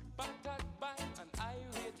ones, battered by an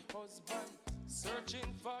irate husband,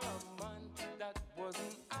 searching for a man that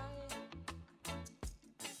wasn't I.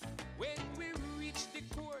 When we reach the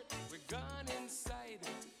court, we're gone inside.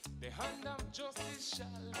 The hand of justice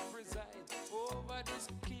shall preside. Over this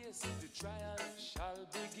case, the trial shall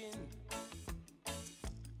begin.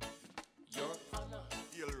 Your Honor,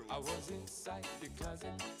 I was inside the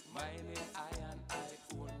closet, minding I and I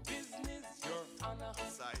own business. Your Honor,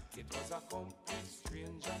 it was a complete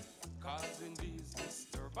stranger causing these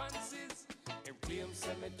disturbances. Him claims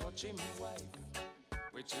me touching my wife,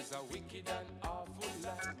 which is a wicked and awful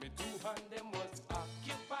lie. Me two hand them was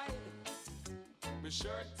occupied. Me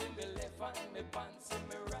shirt in me left and me pants in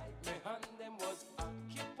me right. Me hand them was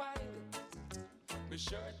occupied. Me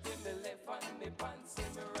shirt in me left and me pants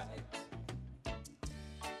in me right.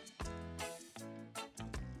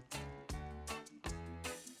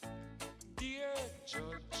 Dear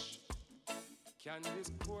Judge, can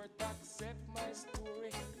this court accept my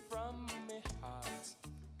story from me heart?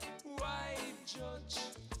 Why, Judge?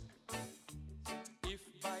 If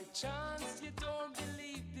by chance you don't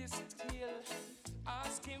believe this tale,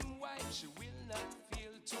 ask him why she will not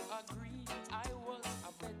fail to agree. I was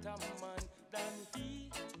a better man than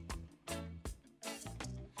he.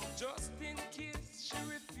 Just in case she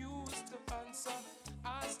refused to answer,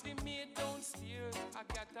 ask the maid downstairs,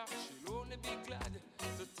 Agatha, she'll only be glad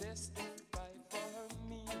to testify for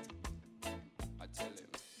me. I tell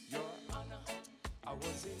him, Your Honor, I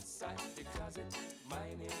was inside the closet,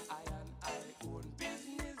 minding I and I own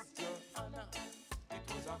business. Your Honor,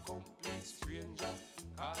 it was a complete stranger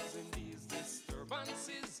causing these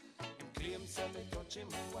disturbances. Him claims me touching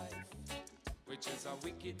my wife, which is a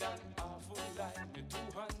wicked and awful lie. Me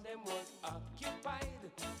two hand them was occupied.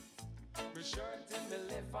 Me shirt in me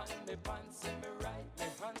left and me pants in me right. Me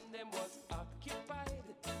hand them was occupied.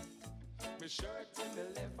 Me shirt in me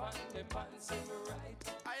left and me pants in me right.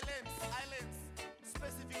 Islands.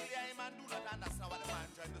 Specifically, I man do not understand what the man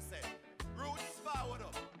trying to say. Roots forward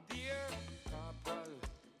up. Dear Corporal,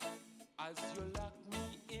 as you lock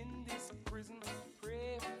me in this prison,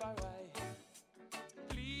 pray for I.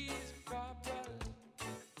 Please, Corporal,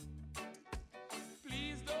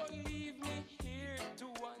 please don't leave me here to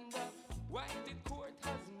wonder why the court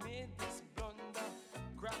has made this blunder.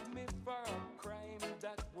 Grab me for a crime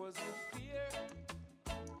that wasn't fair.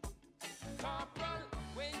 Corporal,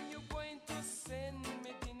 when you going to send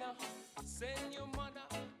me dinner, send your mother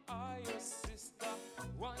or your sister.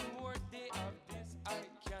 One more day of this I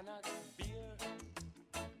cannot bear.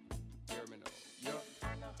 Hear me now. Your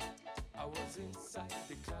Honor, I was inside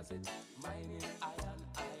the closet, minding I and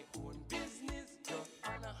I own business. Your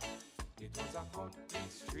Honor, it was a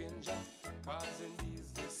complete stranger causing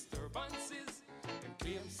these disturbances. And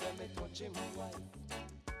claims me touching my wife,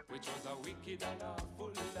 which was a wicked and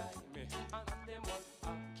awful lie. Me hand them was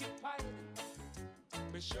occupied.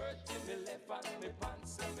 Me shirt in me left and me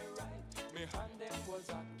pants in me right. Me hand them was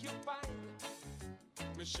occupied.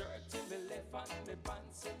 Me shirt in me left and me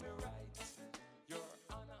pants in me right. Your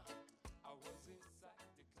Honor, I was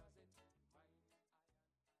inside the closet.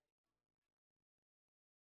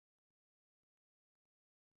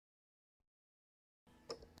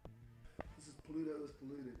 This is Pluto is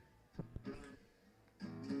polluted.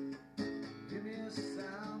 Give me a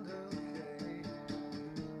sound, okay?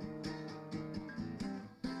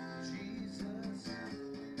 Jesus,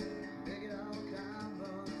 make it all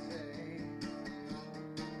camote.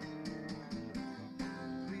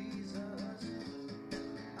 Please us,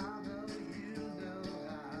 I know you know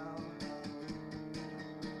how.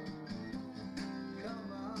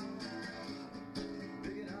 Come on,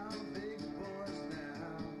 big and all big boys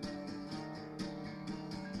now.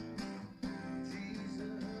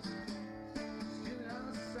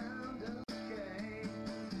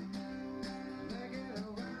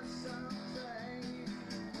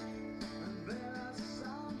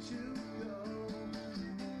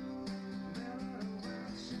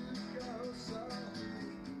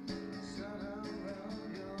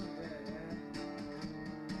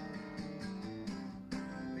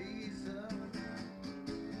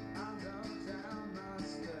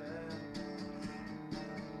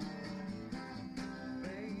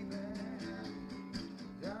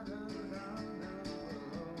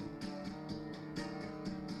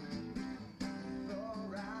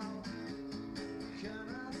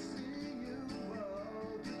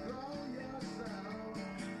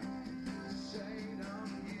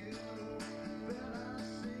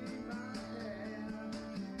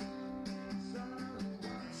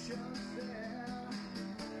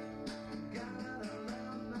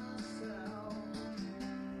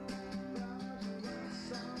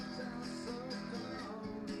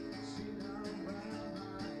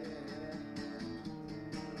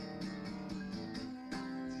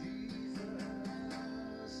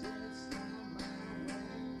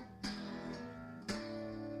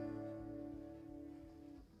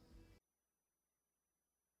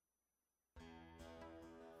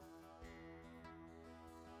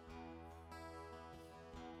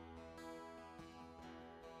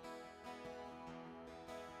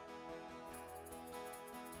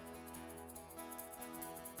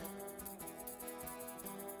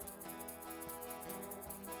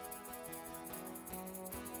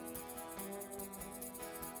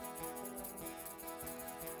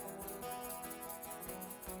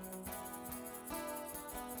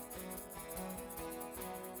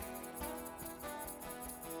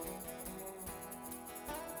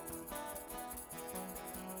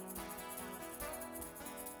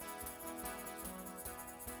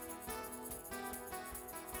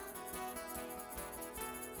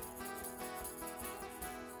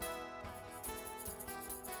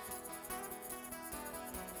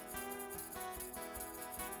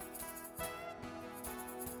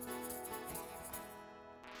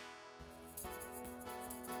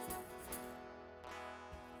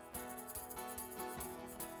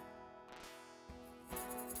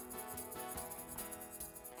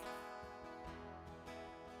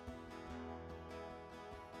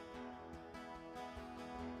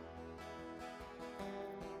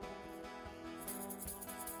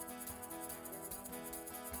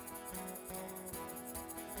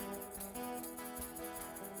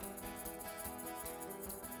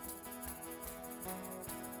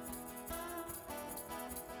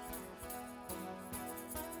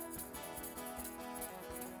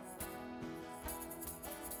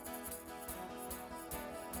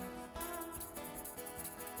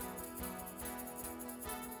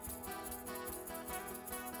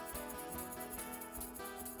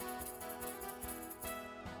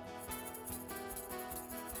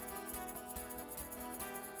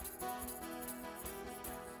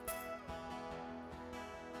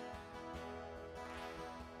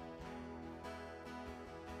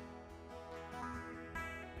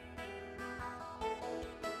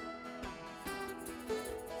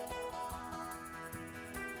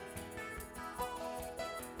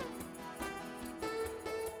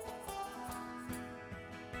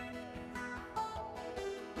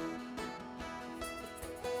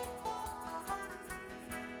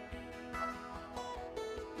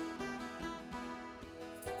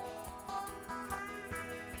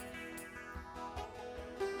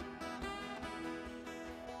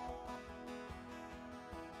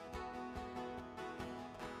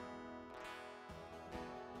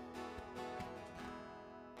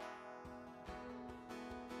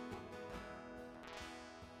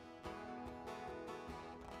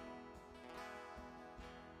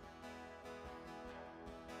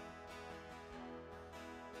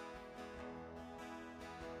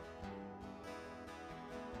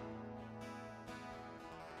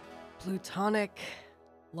 Plutonic,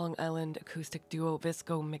 Long Island acoustic duo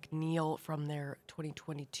Visco McNeil from their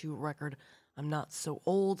 2022 record I'm Not So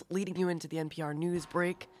Old, leading you into the NPR news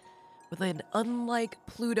break with an Unlike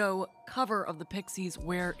Pluto cover of the Pixies'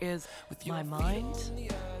 Where Is My Mind?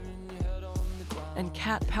 And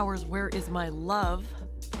Cat Power's Where Is My Love?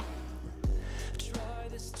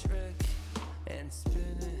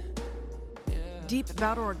 Deep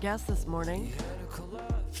bow to our guest this morning,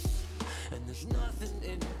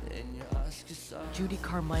 Judy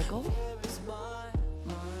Carmichael,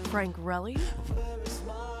 Frank Relli,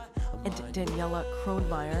 and Daniela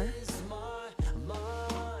Kronmeyer,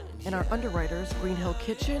 and our underwriters, Green Hill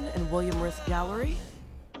Kitchen and William Risk Gallery,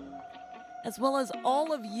 as well as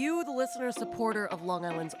all of you, the listener supporter of Long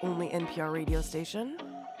Island's only NPR radio station,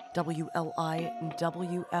 WLIWFM.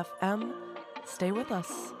 Stay with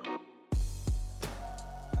us.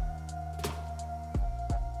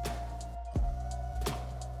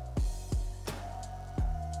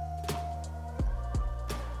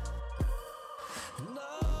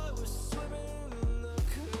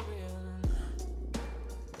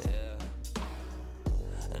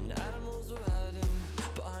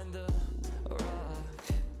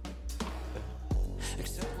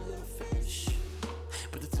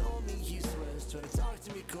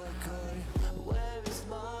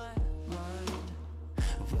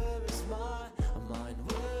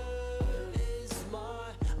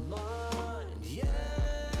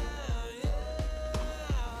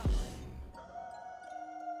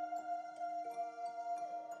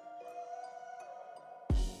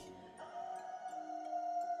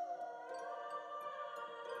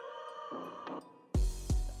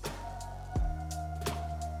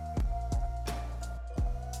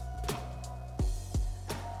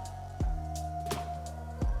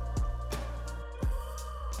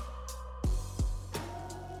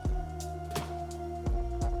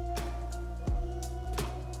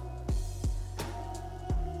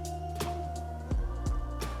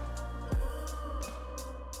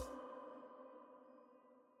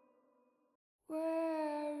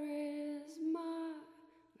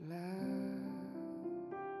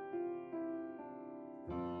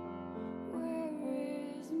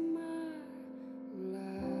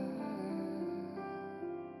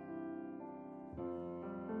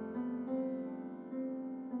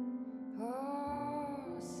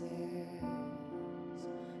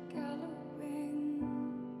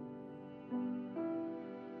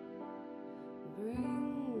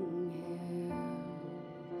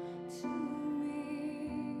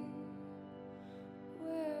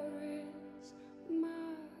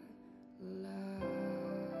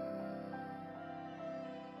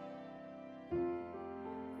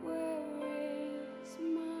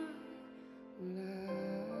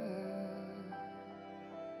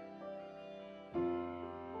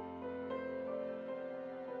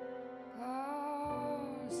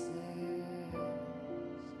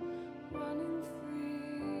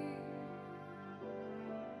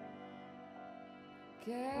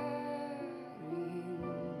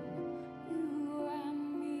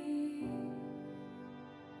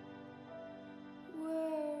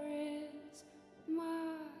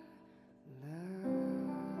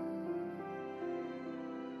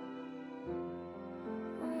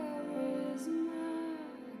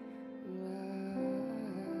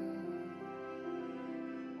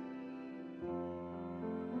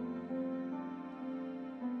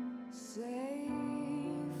 Say